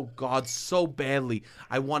just, oh God, so badly.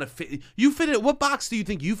 I want to fit. You fit in. What box do you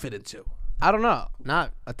think you fit into? I don't know.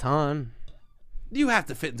 Not a ton. You have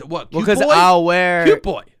to fit into what? Cute Because boy? I'll wear. Cute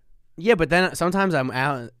boy. Yeah, but then sometimes I'm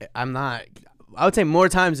out. I'm not. I would say more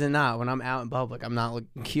times than not when I'm out in public, I'm not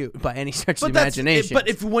looking cute by any stretch of the imagination. But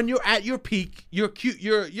if when you're at your peak, you're cute.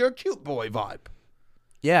 You're a cute boy vibe.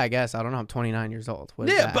 Yeah, I guess. I don't know. I'm 29 years old. What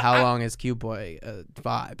is Yeah, that? but How long is cute boy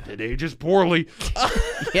vibe? It ages poorly.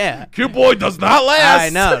 Yeah. Cute boy does not last. I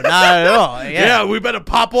know. Not at all. Yeah. Yeah, we better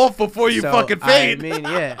pop off before you So, fucking fade. I mean,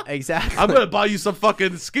 yeah, exactly. I'm gonna buy you some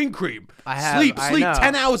fucking skin cream. Sleep I know.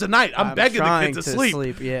 10 hours a night. I'm begging the trying kid to to sleep.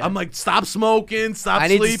 sleep, yeah. I'm like, stop smoking, stop I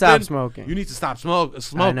need sleeping. to stop smoking. You need to stop smoking.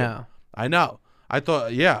 I know. I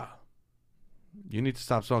thought, yeah. You need to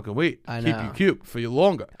stop smoking weed. I Keep know. you cute for you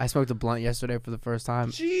longer. I smoked a blunt yesterday for the first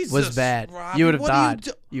time. Jesus, Was bad. Robbie, You would have what do you died.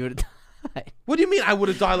 do- You would have died. What do you mean I would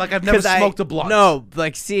have died like I've never 'Cause smoked a blunt? No,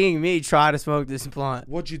 like seeing me try to smoke this blunt.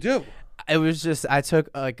 What'd you do? It was just I took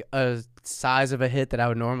like a size of a hit that I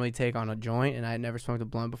would normally take on a joint, and I had never smoked a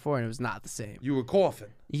blunt before, and it was not the same. You were coughing.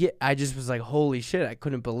 Yeah, I just was like, holy shit! I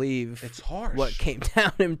couldn't believe It's harsh. what came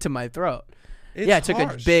down into my throat. It's Yeah, I took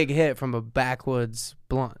harsh. a big hit from a backwoods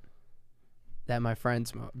blunt that my friend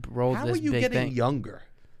rolled. How this are you big getting thing. younger?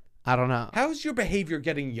 I don't know. How is your behavior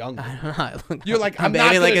getting younger? I don't know. I look- You're like, I'm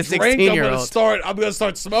not behaving gonna like a drink. I'm 16-year-old. gonna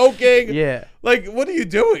start smoking. Yeah. Like, what are you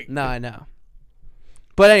doing? No, I know.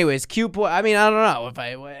 But anyways, cute boy. I mean, I don't know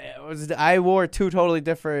if I wore two totally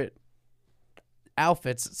different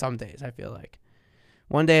outfits some days. I feel like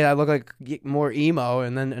one day I look like more emo,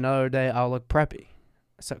 and then another day I'll look preppy.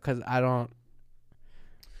 So because I don't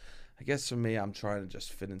I guess for me, I'm trying to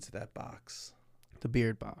just fit into that box. the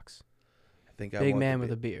beard box. I think I Big want man to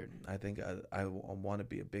with be, a beard. I think I want to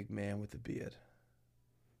be a big man with a beard.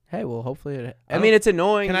 Hey, well, hopefully it. I I mean, don't- it's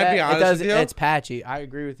annoying. Can I that be honest it does, with you? It's patchy. I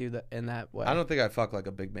agree with you in that way. I don't think I fuck like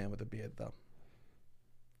a big man with a beard though.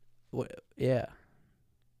 Yeah,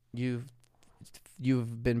 you've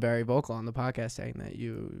been very vocal on the podcast saying that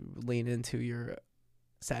you lean into your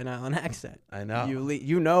Staten Island accent. I know.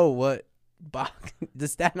 You know what box, the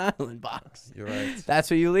Staten Island box. You're right. That's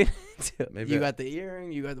what you lean into. Maybe You got the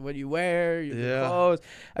earring, you got what you wear, Yeah. the clothes.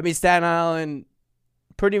 I mean, Staten Island,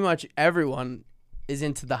 pretty much everyone is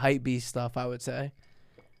into the hype beast stuff, I would say,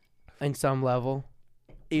 in some level.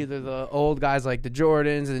 Either the old guys like the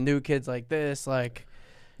Jordans and the new kids like this, like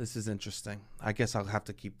This is interesting. I guess I'll have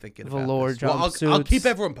to keep thinking velour about this. Well, jumpsuits. I'll keep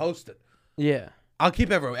everyone posted. Yeah. I'll keep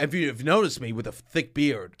everyone. If you've noticed me with a thick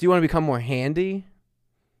beard, Do you want to become more handy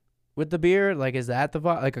with the beard? Like, is that the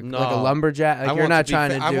vibe? Like a No. lumberjack? Like, you're not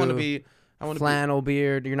trying to do I want to be. I want to flannel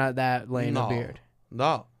beard. You're not that laying No. a beard.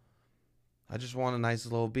 No. I just want a nice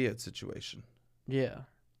little beard situation. Yeah.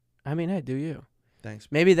 I mean, hey, do you? Thanks.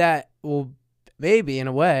 Maybe that will, maybe in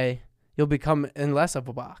a way, you'll become in less of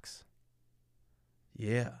a box.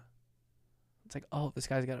 Yeah. It's like, oh, this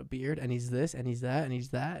guy's got a beard, and he's this, and he's that, and he's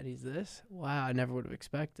that, and he's this. Wow, I never would have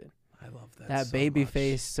expected. I love that. That so baby much.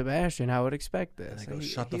 face Sebastian, I would expect And this. I go, he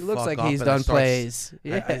shut the he looks fuck like up, he's and I done start s- plays.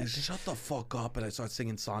 Yeah. I shut the fuck up, and I start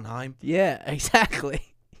singing Sondheim. Yeah, exactly.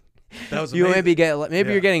 That was You amazing. maybe Yeah.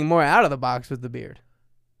 you're you're getting more out of the box with the beard.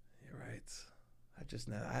 You're right. I just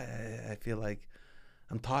know. I feel like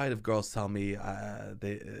I'm tired of girls telling me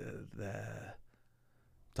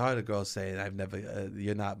tired of girls saying I've never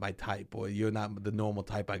you're not my type or you're not the normal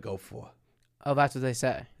type I go for. Oh, that's what they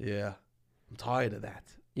say. Yeah. I'm tired of that.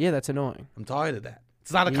 Yeah, that's annoying. I'm tired of that.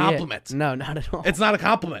 It's not a Yeah. compliment. No, not at all. It's not a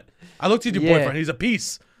compliment. I looked at your Yeah. boyfriend. He's a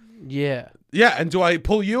piece. Yeah. Yeah, and do I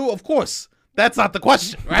pull you? Of course. That's not the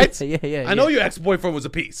question, right? Yeah. I know your ex-boyfriend was a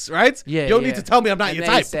piece, right? Yeah, You don't yeah. need to tell me I'm not And your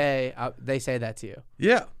they type. they say that to you.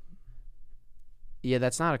 Yeah. Yeah,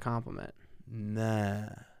 that's not a compliment. Nah.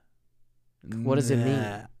 What does it mean?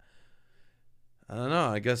 Nah. I don't know.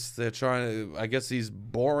 I guess they're trying to. I guess these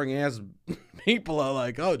boring ass people are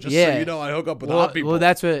like, oh, just so Yeah. you know, I hook up with Well, hot people. well,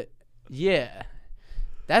 that's what. Yeah,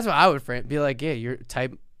 that's what I would frame. Be like, yeah, your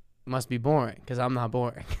type must be boring because I'm not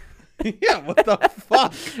boring. Yeah. What the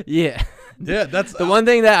fuck? Yeah, Yeah. That's the one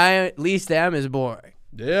thing that I at least am is boring.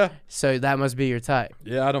 Yeah. So that must be your type.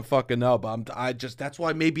 Yeah. I don't fucking know, but that's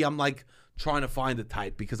why maybe I'm like trying to find a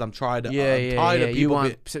type because I'm trying to. Yeah, I'm tired of You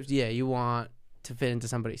people. you want to fit into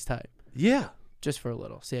somebody's type Yeah. just for a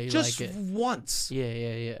little. See how you Just like it. once.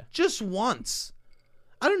 Yeah. Just once.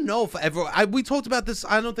 I don't know if we talked about this,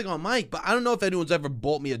 I don't think on mic, but I don't know if anyone's ever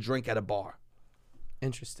bought me a drink at a bar.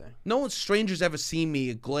 Interesting. No one strangers ever seen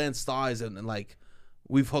me glance eyes and like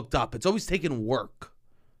we've hooked up. It's always taken work.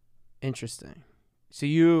 Interesting.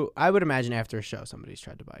 So I would imagine after a show somebody's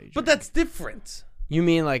tried to buy you a drink. But that's different. You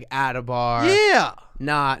mean like at a bar? Yeah.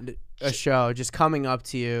 Not a show, just coming up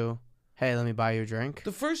to you, hey, let me buy you a drink.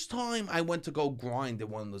 The first time I went to go grind at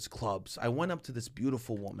one of those clubs, I went up to this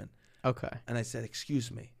beautiful woman Okay. and I said, "Excuse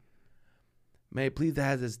me, may I please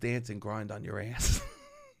have this dance and grind on your ass?"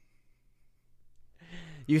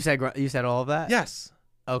 You said all of that? Yes.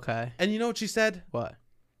 Okay. And you know what she said? What?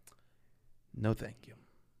 No, thank you.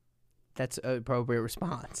 That's an appropriate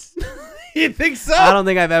response. You think so? I don't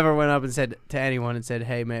think I've ever went up and said to anyone and said,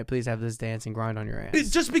 hey, may I please have this dance and grind on your ass? It's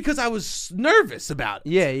just because I was nervous about it.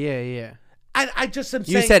 Yeah. I just am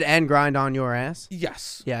You saying. said and grind on your ass?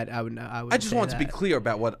 yes. Yeah, I would. I just want to be clear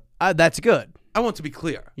about what That's good. I want to be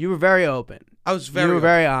clear. You were very open. I was You were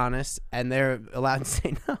very honest, and they're allowed to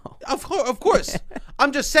say no. Of course.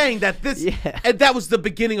 I'm just saying that this Yeah. and that was the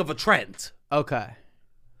beginning of a trend. Okay.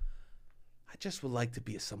 I just would like to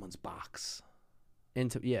be in someone's box.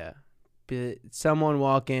 Someone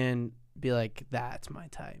walk in, be like, that's my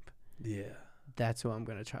type. Yeah. That's who I'm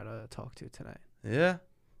gonna try to talk to tonight. Yeah.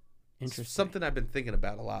 Interesting. Something I've been thinking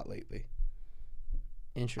about a lot lately.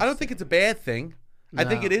 Interesting. I don't think it's a bad thing. I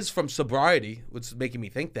think No. it is from sobriety, which is making me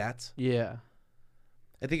think that. Yeah.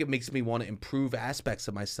 I think it makes me want to improve aspects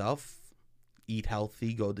of myself, eat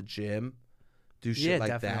healthy, go to the gym, do shit Yeah, like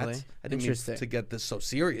definitely. that. I didn't Interesting. mean to get this so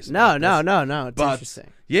serious. No. about this. It's But-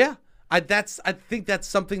 interesting. Yeah, I think that's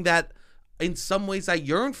something that, in some ways, I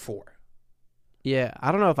yearn for. Yeah,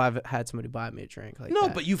 I don't know if I've had somebody buy me a drink like No,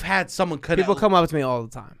 that. but you've had someone People come up to me all the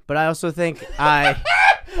time, but I also think not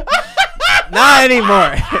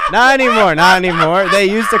anymore. They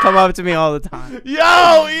used to come up to me all the time.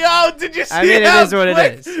 Yo, did you see? I mean, it how is what it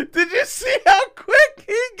quick, is. Did you see how quick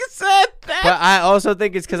he said that? But I also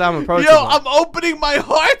think it's because I'm approachable. Yo, I'm opening my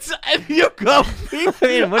heart, and you go. I mean, what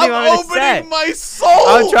do you I'm want me to say? opening my soul.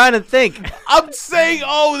 I'm trying to think. I'm saying,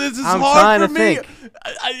 oh, this is I'm hard trying for to me. think.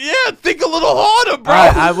 Yeah, think a little harder, bro. All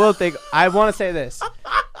right, I will think. I want to say this.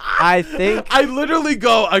 I think I literally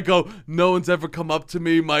go, no one's ever come up to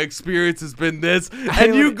me. My experience has been this.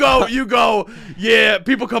 And you go, yeah,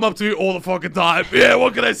 people come up to me all the fucking time. Yeah,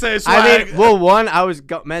 what can I say? Swag? I mean, well, one, I was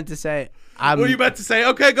meant to say, I'm. What are you about to say?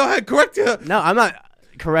 Okay, go ahead. Correct you. No, I'm not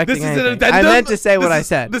correcting This is an anything. addendum. I meant to say what This I is-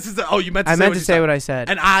 said. This is. You meant to I say meant what to you say said. what I said.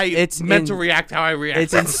 And I It's meant in- to react how I react.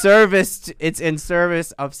 It's in service. It's in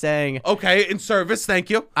service of saying Okay, in service. Thank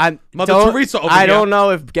you. I'm. Mother don't- Teresa over I here. don't know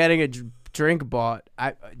if getting a drink bought.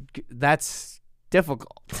 That's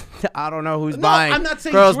difficult. I don't know who's No, buying. I'm not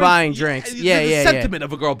saying girls drink. buying drinks. Yeah, the yeah, sentiment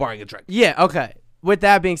of a girl buying a drink. yeah. Okay. With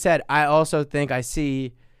that being said, I also think I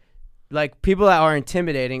see like people that are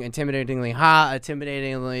intimidatingly hot,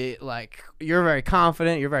 intimidatingly like you're very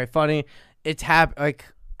confident, you're very funny. It's like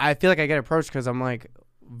I feel like I get approached because I'm like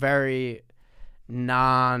very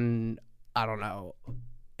I don't know,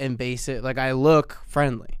 invasive. Like I look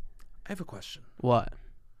friendly. I have a question. What?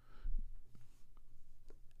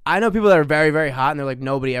 I know people that are very, very hot, and they're like,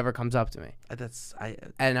 nobody ever comes up to me. And it's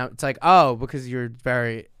like, oh, because you're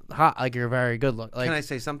very hot, like you're very good looking. Like, Can I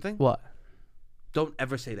say something? what? Don't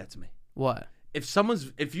ever say that to me. What?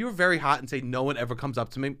 If you're very hot and say no one ever comes up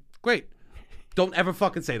to me, great. Don't ever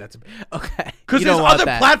fucking say that to me. Okay. Because You there's don't want other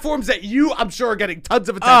that. platforms that I'm sure, are getting tons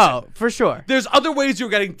of attention. Oh, for sure. There's other ways you're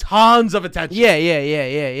getting tons of attention.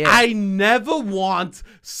 Yeah. I never want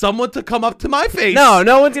someone to come up to my face.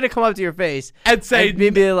 No one's gonna come up to your face And say, and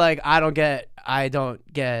be like, I don't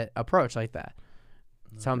get approached like that.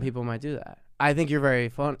 Some people might do that. I think you're very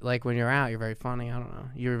fun. Like when you're out, you're very funny. I don't know.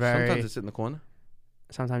 You're very. sometimes I sit in the corner.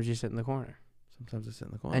 Sometimes you sit in the corner, Sometimes I sit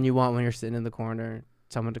in the corner. and you want when you're sitting in the corner,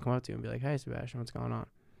 someone to come up to you and be like, "Hey, Sebastian, what's going on?"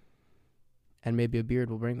 And maybe a beard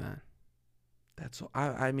will bring that. That's.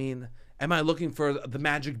 I mean, am I looking for the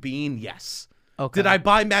magic bean? Yes. Okay. Did I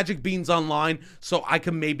buy magic beans online so I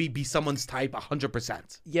can maybe be someone's type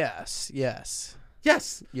 100%? Yes. Yes.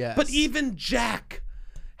 Yes. But even Jack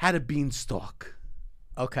had a beanstalk.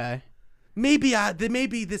 Okay. Maybe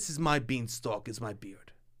this is my beanstalk, is my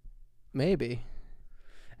beard. Maybe.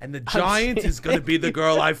 And the giant is going to be the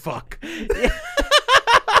girl I fuck.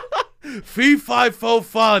 Fee, fi, fo,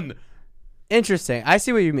 fun. Interesting. I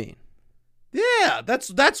see what you mean. Yeah, that's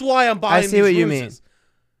why I'm buying I see what these you mean. ruses.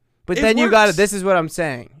 But It then you got to. works. This is what I'm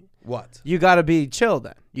saying. What? You got to be chill.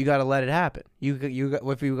 Then you got to let it happen.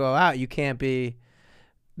 If you go out, you can't be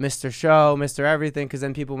Mr. Show, Mr. Everything, because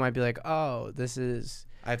then people might be like, "Oh, this is."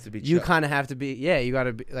 I have to be You chill. kind of have to be. Yeah, you got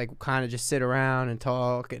to be like kind of just sit around and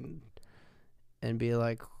talk and be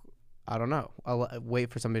like, I don't know. I'll wait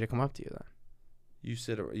for somebody to come up to you then.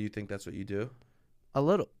 You think that's what you do? A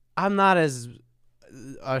little. I'm not as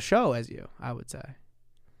a show as you, I would say.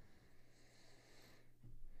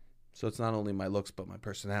 So it's not only my looks, but my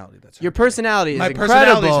personality. That's Your hurting me. personality is My incredible.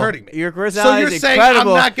 personality is hurting me. Your So personality you're is saying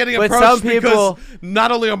incredible. I'm not getting but approached some people, because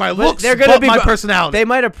not only are my but looks, they're gonna but be my personality. They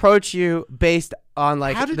might approach you based on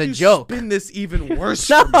like How did the you joke. spin this even worse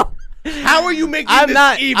No. for me? How are you making I'm this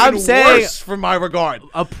not- even I'm saying worse for my regard?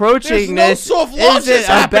 There's Approaching no this soft launches isn't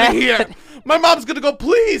a happening bad. here. My mom's gonna go,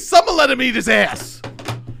 please, someone let him eat his ass.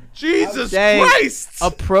 Jesus saying Christ.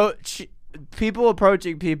 People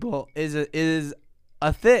approaching people is a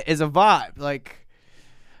vibe. Like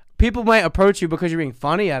people might approach you because you're being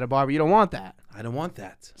funny at a bar, but you don't want that. I don't want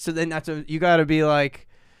that. So then you got to be like,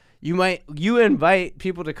 you invite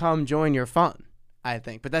people to come join your fun, I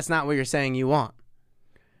think, but that's not what you're saying you want.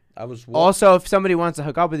 Also, if somebody wants to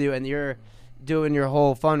hook up with you and you're doing your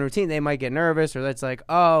whole fun routine, they might get nervous, or that's like,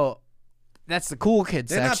 oh, that's the cool kid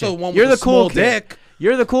They're section. not the one You're with the cool small kid. dick.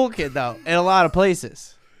 You're the cool kid though, in a lot of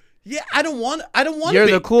places. Yeah, I don't want to You're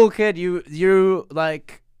be. the cool kid. You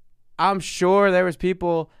like, I'm sure there was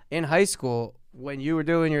people in high school when you were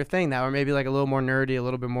doing your thing that were maybe like a little more nerdy, a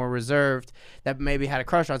little bit more reserved, that maybe had a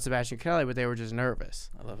crush on Sebastian Kelly, but they were just nervous.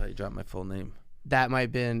 I love how you dropped my full name. That might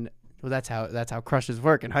have been, well, that's how crushes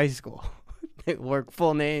work in high school. They work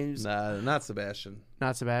full names. Nah, not Sebastian.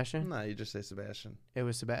 Not Sebastian? Nah, you just say Sebastian. It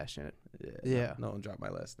was Sebastian. Yeah. No one dropped my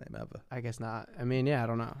last name ever. I guess not. I mean, yeah, I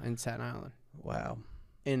don't know. In Staten Island. Wow.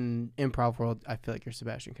 In improv world, I feel like you're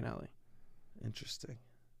Sebastian Canelli. Interesting.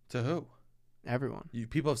 To who? Everyone.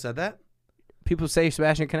 People have said that? People say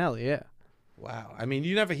Sebastian Canelli, yeah. Wow. I mean,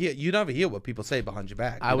 you never hear what people say behind your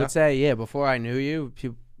back. I would say, yeah, before I knew you,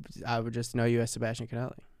 I would just know you as Sebastian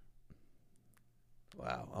Canelli.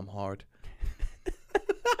 Wow, I'm hard.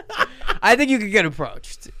 I think you could get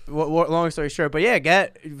approached. Long story short, but yeah,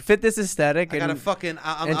 fit this aesthetic I and gotta fucking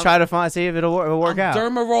try to see if it'll work out.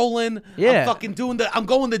 Derma rolling. Yeah. I'm fucking I'm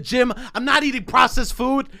going to the gym. I'm not eating processed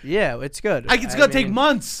food. Yeah, it's good. It's gonna take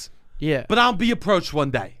months. Yeah, But I'll be approached one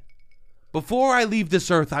day. Before I leave this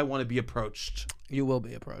earth, I want to be approached. you will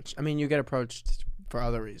be approached. I mean, you get approached for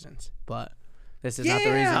other reasons, but this is not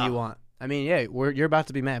the reason you want. I mean, yeah, you're about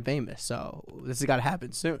to be mad famous, so this has got to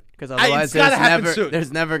happen soon. Because otherwise, it's gotta happen soon.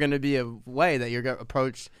 There's never going to be a way that you're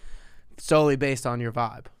approached solely based on your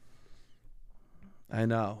vibe. I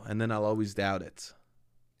know. And then I'll always doubt it.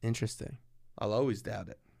 Interesting. I'll always doubt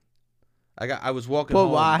it. I was walking But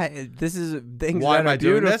home. why? This is things Why that am I are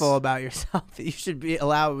doing beautiful this? about yourself. You should be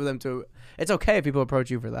allowed them to. It's okay if people approach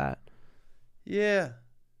you for that. Yeah.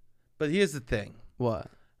 But here's the thing. What?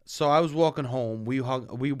 So I was walking home. We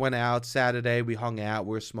went out Saturday. We hung out.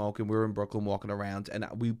 We were smoking. We were in Brooklyn walking around. And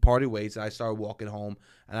we parted ways. And I started walking home.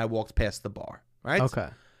 And I walked past the bar. Right? Okay.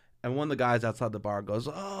 And one of the guys outside the bar goes,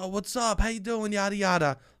 "Oh, what's up? How you doing? Yada,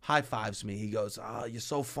 yada." High fives me. He goes, "Oh, you're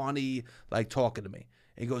so funny." Like talking to me.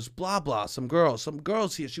 And he goes, "Blah, blah. Some girls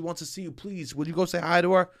here. She wants to see you. Please, would you go say hi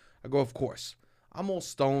to her?" I go, "Of course." I'm all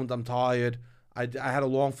stoned. I'm tired. I had a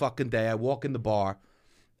long fucking day. I walk in the bar.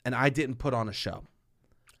 And I didn't put on a show.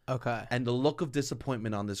 Okay. And the look of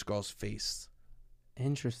disappointment on this girl's face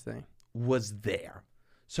Interesting. was there.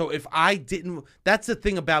 So if I didn't, that's the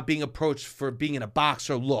thing about being approached for being in a box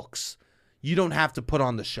or looks. You don't have to put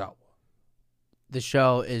on the show. The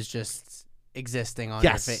show is just existing on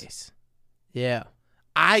Yes. your face. Yeah.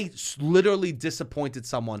 I literally disappointed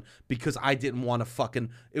someone because I didn't want to fucking,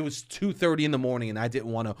 it was 2:30 in the morning and I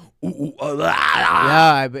didn't want to,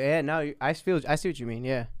 Yeah. No, I see what you mean.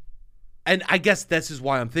 Yeah. And I guess this is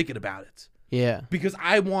why I'm thinking about it. Yeah. Because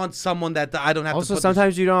I want someone that I don't have Also, to put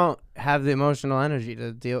sometimes you don't have the emotional energy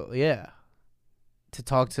to deal. Yeah. To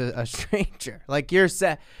talk to a stranger, like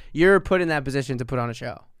you're put in that position to put on a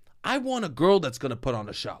show. I want a girl that's going to put on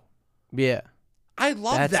a show. Yeah. I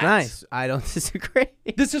love That's that. nice. I don't disagree.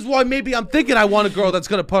 This is why maybe I'm thinking I want a girl that's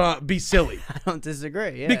going to be silly. I don't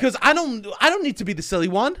disagree. Yeah. Because I don't need to be the silly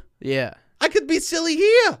one. Yeah. I could be silly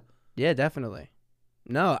here. Yeah, definitely.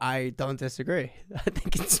 No, I don't disagree. I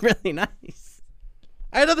think it's really nice.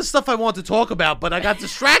 I had other stuff I wanted to talk about, but I got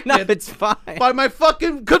distracted No, it's fine. by my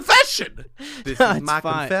fucking confession. This No, is it's my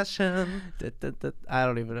fine. confession. I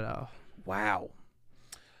don't even know. Wow.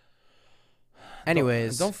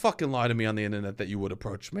 Anyways, Don't fucking lie to me on the internet that you would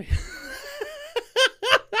approach me.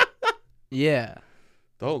 yeah,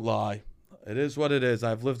 Don't lie. It is what it is.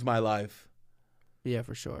 I've lived my life. yeah,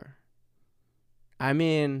 for sure. I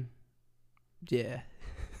mean, yeah,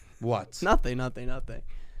 What? nothing.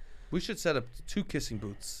 We should set up 2 kissing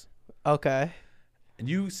booths. Okay. And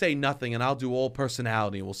you say nothing, and I'll do all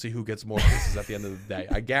personality, and we'll see who gets more kisses at the end of the day.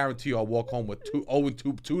 I guarantee you I'll walk home with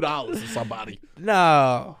 $2 to somebody.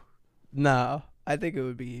 No, I think it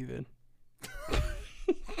would be even.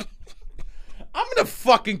 I'm going to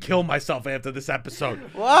fucking kill myself after this episode.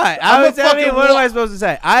 What? I'm a What am fucking I supposed to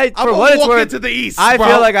say? I'm For going what to it's walk worth, into the East, I bro.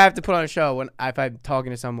 feel like I have to put on a show if I'm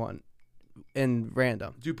talking to someone in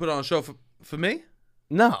random. Do you put on a show for me?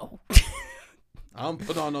 No. I don't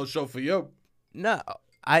put on no show for you. No,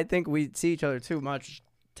 I think we see each other too much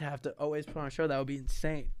to have to always put on a show. That would be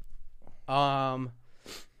insane. No,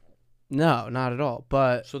 not at all.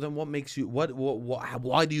 But So then what makes you, why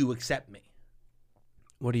do you accept me?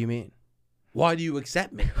 what do you mean? Why do you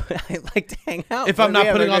accept me? I like to hang out. If I'm not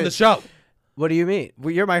putting on the show. What do you mean?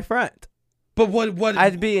 Well, you're my friend. But what,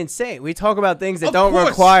 I'd be insane. We talk about things that Of don't course.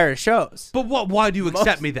 require shows. but why do you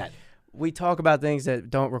accept me then? We talk about things that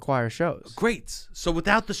don't require shows. Great. So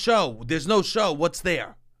without the show, there's no show. What's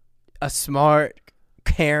there? A smart,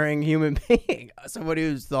 caring human being. Somebody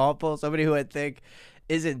who's thoughtful. Somebody who I think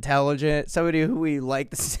is intelligent. Somebody who we like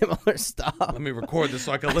the similar stuff. Let me record this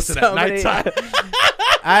so I can listen at Somebody- nighttime.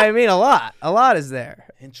 I mean, a lot. A lot is there.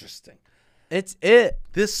 Interesting. It's it.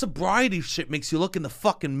 This sobriety shit makes you look in the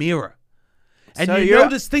fucking mirror. And So you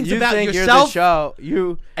notice things you about think yourself. You're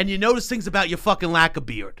the show. And you notice things about your fucking lack of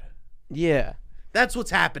beard. Yeah. That's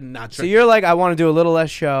what's happening now. So you're like, I want to do a little less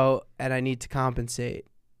show, and I need to compensate.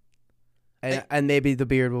 And maybe the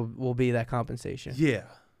beard will be that compensation. Yeah.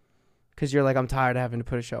 Because you're like, I'm tired of having to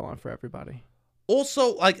put a show on for everybody.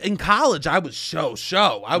 Also, like in college, I was show.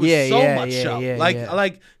 I was much show.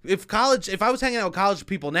 Like if I was hanging out with college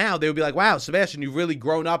people now, they would be like, "Wow, Sebastian, you've really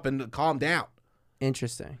grown up and calmed down."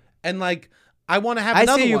 Interesting. And like, I want to have. I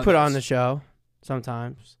another see you one put of on those. the show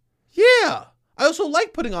sometimes. Yeah, I also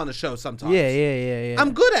like putting on the show sometimes. Yeah.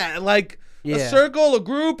 I'm good at it. Like a Yeah. circle, a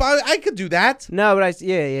group. I could do that. No, but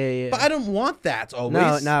yeah. But I don't want that always.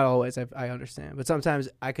 No, not always. I understand. But sometimes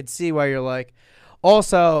I could see why you're like.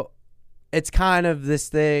 Also, it's kind of this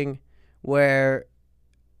thing where,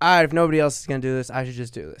 all right, if nobody else is going to do this, I should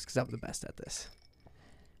just do this because I'm the best at this.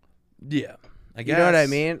 Yeah, I guess. You know what I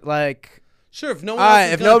mean? Like, Sure, if no one all else right,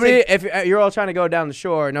 is if gonna nobody, take- if you're all trying to go down the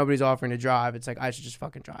shore, nobody's offering to drive. It's like I should just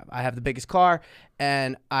fucking drive. I have the biggest car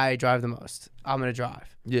and I drive the most. I'm gonna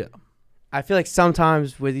drive. Yeah. I feel like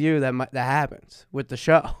sometimes with you that happens with the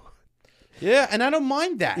show. Yeah, and I don't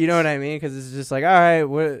mind that. You know what I mean? Because it's just like, all right,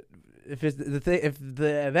 what if it's if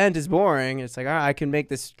the event is boring? It's like, all right, I can make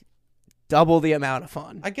this double the amount of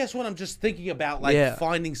fun. I guess when I'm just thinking about like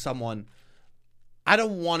finding someone, I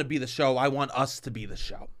don't want to be the show. I want us to be the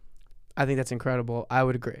show. I think that's incredible. I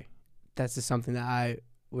would agree. That's just something that I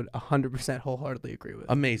would 100% wholeheartedly agree with.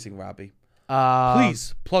 Amazing, Robbie.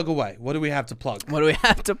 Please plug away. What do we have to plug? What do we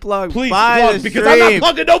have to plug? Please plug, because I'm not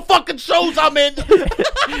plugging no fucking shows I'm in.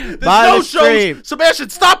 There's no shows. Sebastian,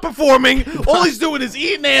 stop performing. All he's doing is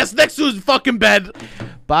eating ass next to his fucking bed.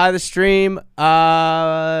 Buy the stream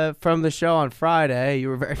from the show on Friday. You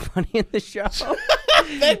were very funny in the show.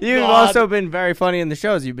 You've also been very funny in the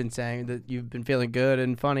shows. You've been saying that you've been feeling good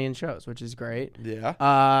and funny in shows, which is great. Yeah.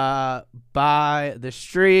 Buy the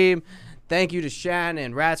stream. Thank you to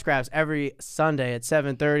Shannon, Rat Scraps, every Sunday at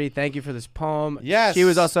 7:30. Thank you for this poem. Yes. She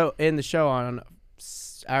was also in the show on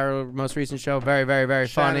our most recent show. Very, very, very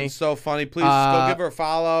funny. Shannon's so funny. Please go give her a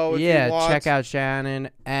follow if you want. Check out Shannon.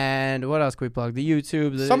 And what else can we plug? The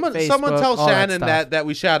YouTube, the someone Facebook, tell Shannon that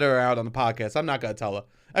we shout her out on the podcast. I'm not going to tell her.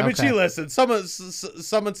 I mean, she listens.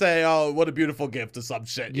 Someone say, "Oh, what a beautiful gift" or some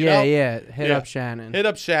shit. You know? Hit up Shannon. Hit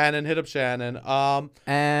up Shannon.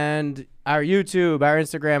 And our YouTube, our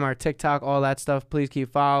Instagram, our TikTok, all that stuff. Please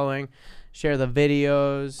keep following. Share the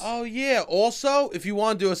videos. Oh yeah. Also, if you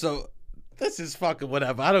want to do it, this is fucking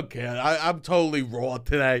whatever. I don't care. I'm totally raw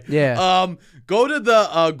today. Yeah. Go to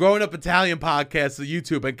the Growing Up Italian podcast, the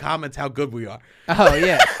YouTube, and comment how good we are. Oh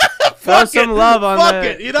yeah. Throw some love on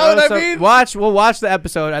it. You know what I mean? We'll watch the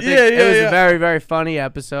episode. I think it was a very, very funny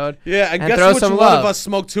episode. Yeah, and guess which one of us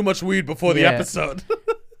smoked too much weed before the episode?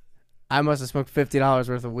 I must have smoked $50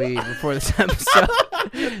 worth of weed before this episode.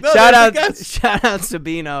 Shout out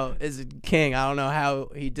Sabino is king. I don't know how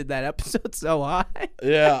he did that episode so high.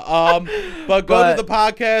 Yeah. But go to the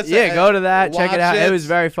podcast. Yeah, go to that. Check it out. It was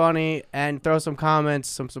very funny. And throw some comments,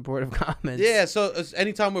 some supportive comments. Yeah. So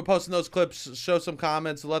anytime we're posting those clips, show some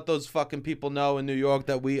comments. Let those fucking people know in New York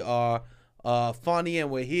that we are funny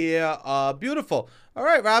and we're here. Beautiful. All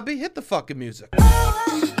right, Robbie, hit the fucking music.